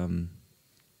minimalistic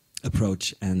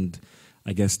approach. And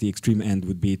I guess the extreme end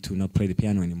would be to not play the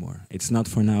piano anymore. It's not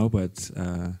for now, but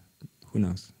who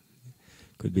knows?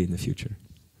 Could be in the future.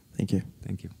 Thank you.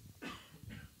 Thank you.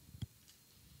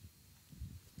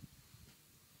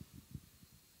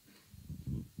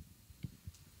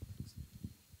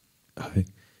 Hi.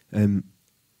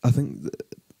 I think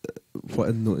what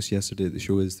I noticed yesterday at the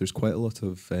show is there's quite a lot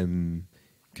of kind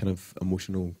of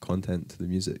emotional content to the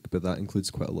music, but that includes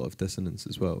quite a lot of dissonance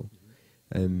as well.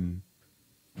 Where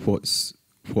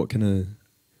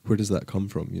does that come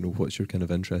from? You know, what's your kind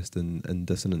of interest in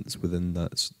dissonance within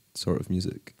that sort of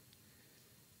music?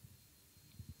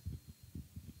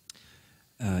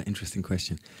 Interesting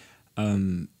question.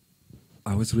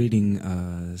 I was reading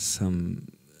some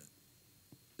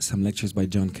lectures by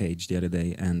John Cage the other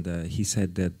day, and he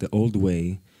said that the old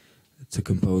way to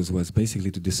compose was basically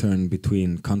to discern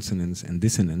between consonance and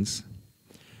dissonance,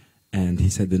 and he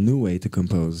said the new way to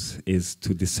compose is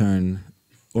to discern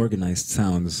organized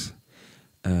sounds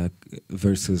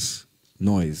versus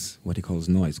noise. What he calls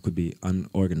noise could be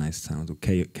unorganized sounds or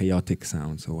chaotic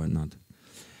sounds or whatnot.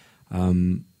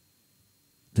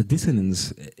 The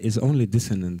dissonance is only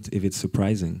dissonant if it's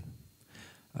surprising.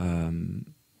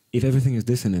 If everything is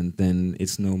dissonant, then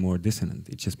it's no more dissonant.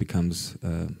 It just becomes,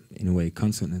 in a way,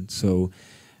 consonant. So,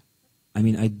 I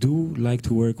mean, I do like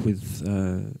to work with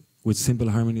simple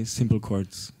harmonies, simple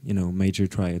chords, you know, major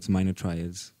triads, minor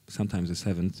triads, sometimes a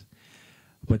seventh.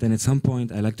 But then at some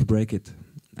point, I like to break it.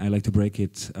 I like to break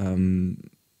it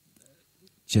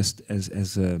just as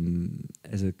a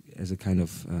kind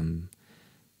of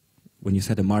when you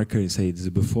set a marker, you say there's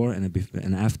a before and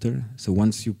an after. So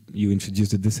once you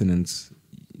introduce the dissonance,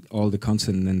 all the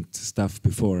consonant stuff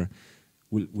before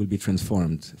will be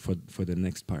transformed for the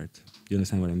next part. Do you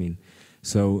understand what I mean?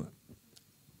 So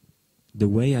the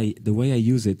way I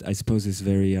use it, I suppose, is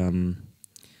very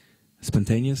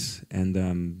spontaneous, and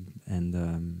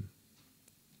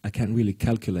I can't really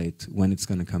calculate when it's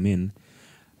going to come in.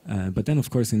 But then, of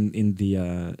course, in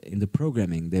the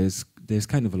programming, there's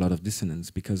kind of a lot of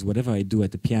dissonance because whatever I do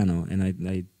at the piano, and I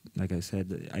like I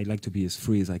said, I like to be as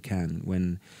free as I can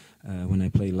when I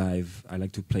play live. I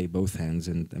like to play both hands,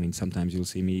 and I mean sometimes you'll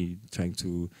see me trying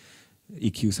to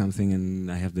EQ something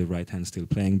and I have the right hand still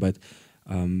playing, but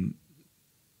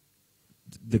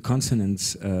the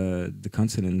consonance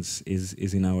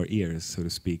is in our ears, so to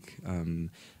speak.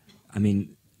 I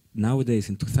mean, nowadays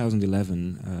in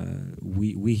 2011,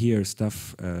 we hear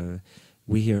stuff.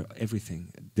 We hear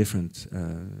everything different.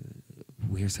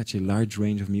 We hear such a large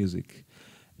range of music,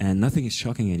 and nothing is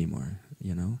shocking anymore.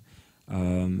 You know,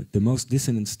 the most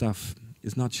dissonant stuff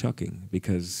is not shocking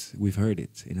because we've heard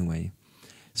it in a way.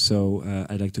 So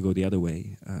I'd like to go the other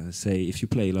way. Say if you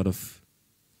play a lot of,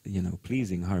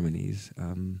 pleasing harmonies,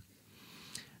 and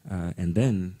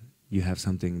then you have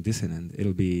something dissonant,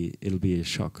 it'll be a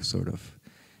shock, sort of.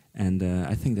 And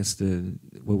I think that's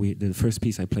the first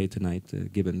piece I played tonight,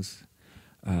 Gibbons.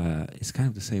 It's kind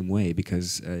of the same way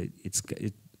because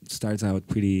it starts out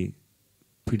pretty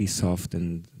soft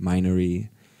and minory,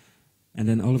 and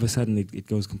then all of a sudden it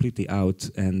goes completely out,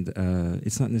 and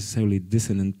it's not necessarily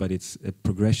dissonant, but it's a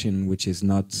progression which is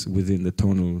not within the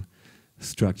tonal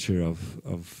structure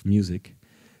of music,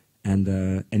 and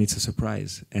it's a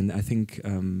surprise. And I think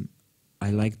I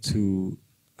like to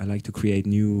create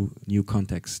new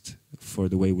context for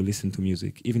the way we listen to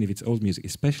music, even if it's old music,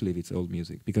 especially if it's old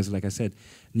music, because like I said,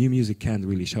 new music can't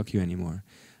really shock you anymore.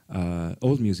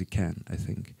 Old music can, I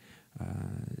think.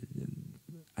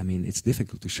 I mean, it's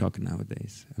difficult to shock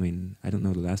nowadays. I mean, I don't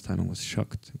know the last time I was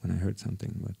shocked when I heard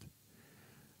something, but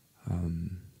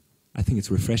I think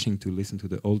it's refreshing to listen to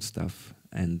the old stuff.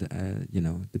 And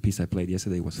the piece I played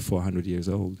yesterday was 400 years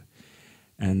old,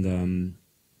 and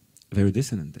very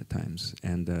dissonant at times.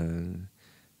 And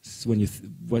when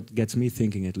what gets me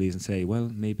thinking, at least, and say, well,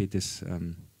 maybe this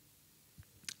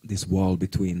this wall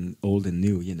between old and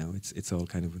new, it's all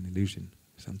kind of an illusion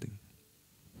or something.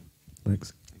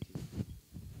 Thanks.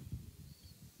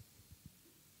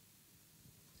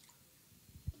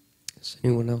 Does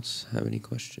anyone else have any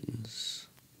questions?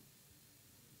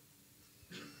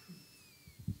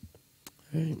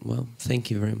 All right. Well, thank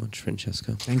you very much,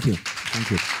 Francesco. Thank you.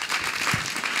 Thank you.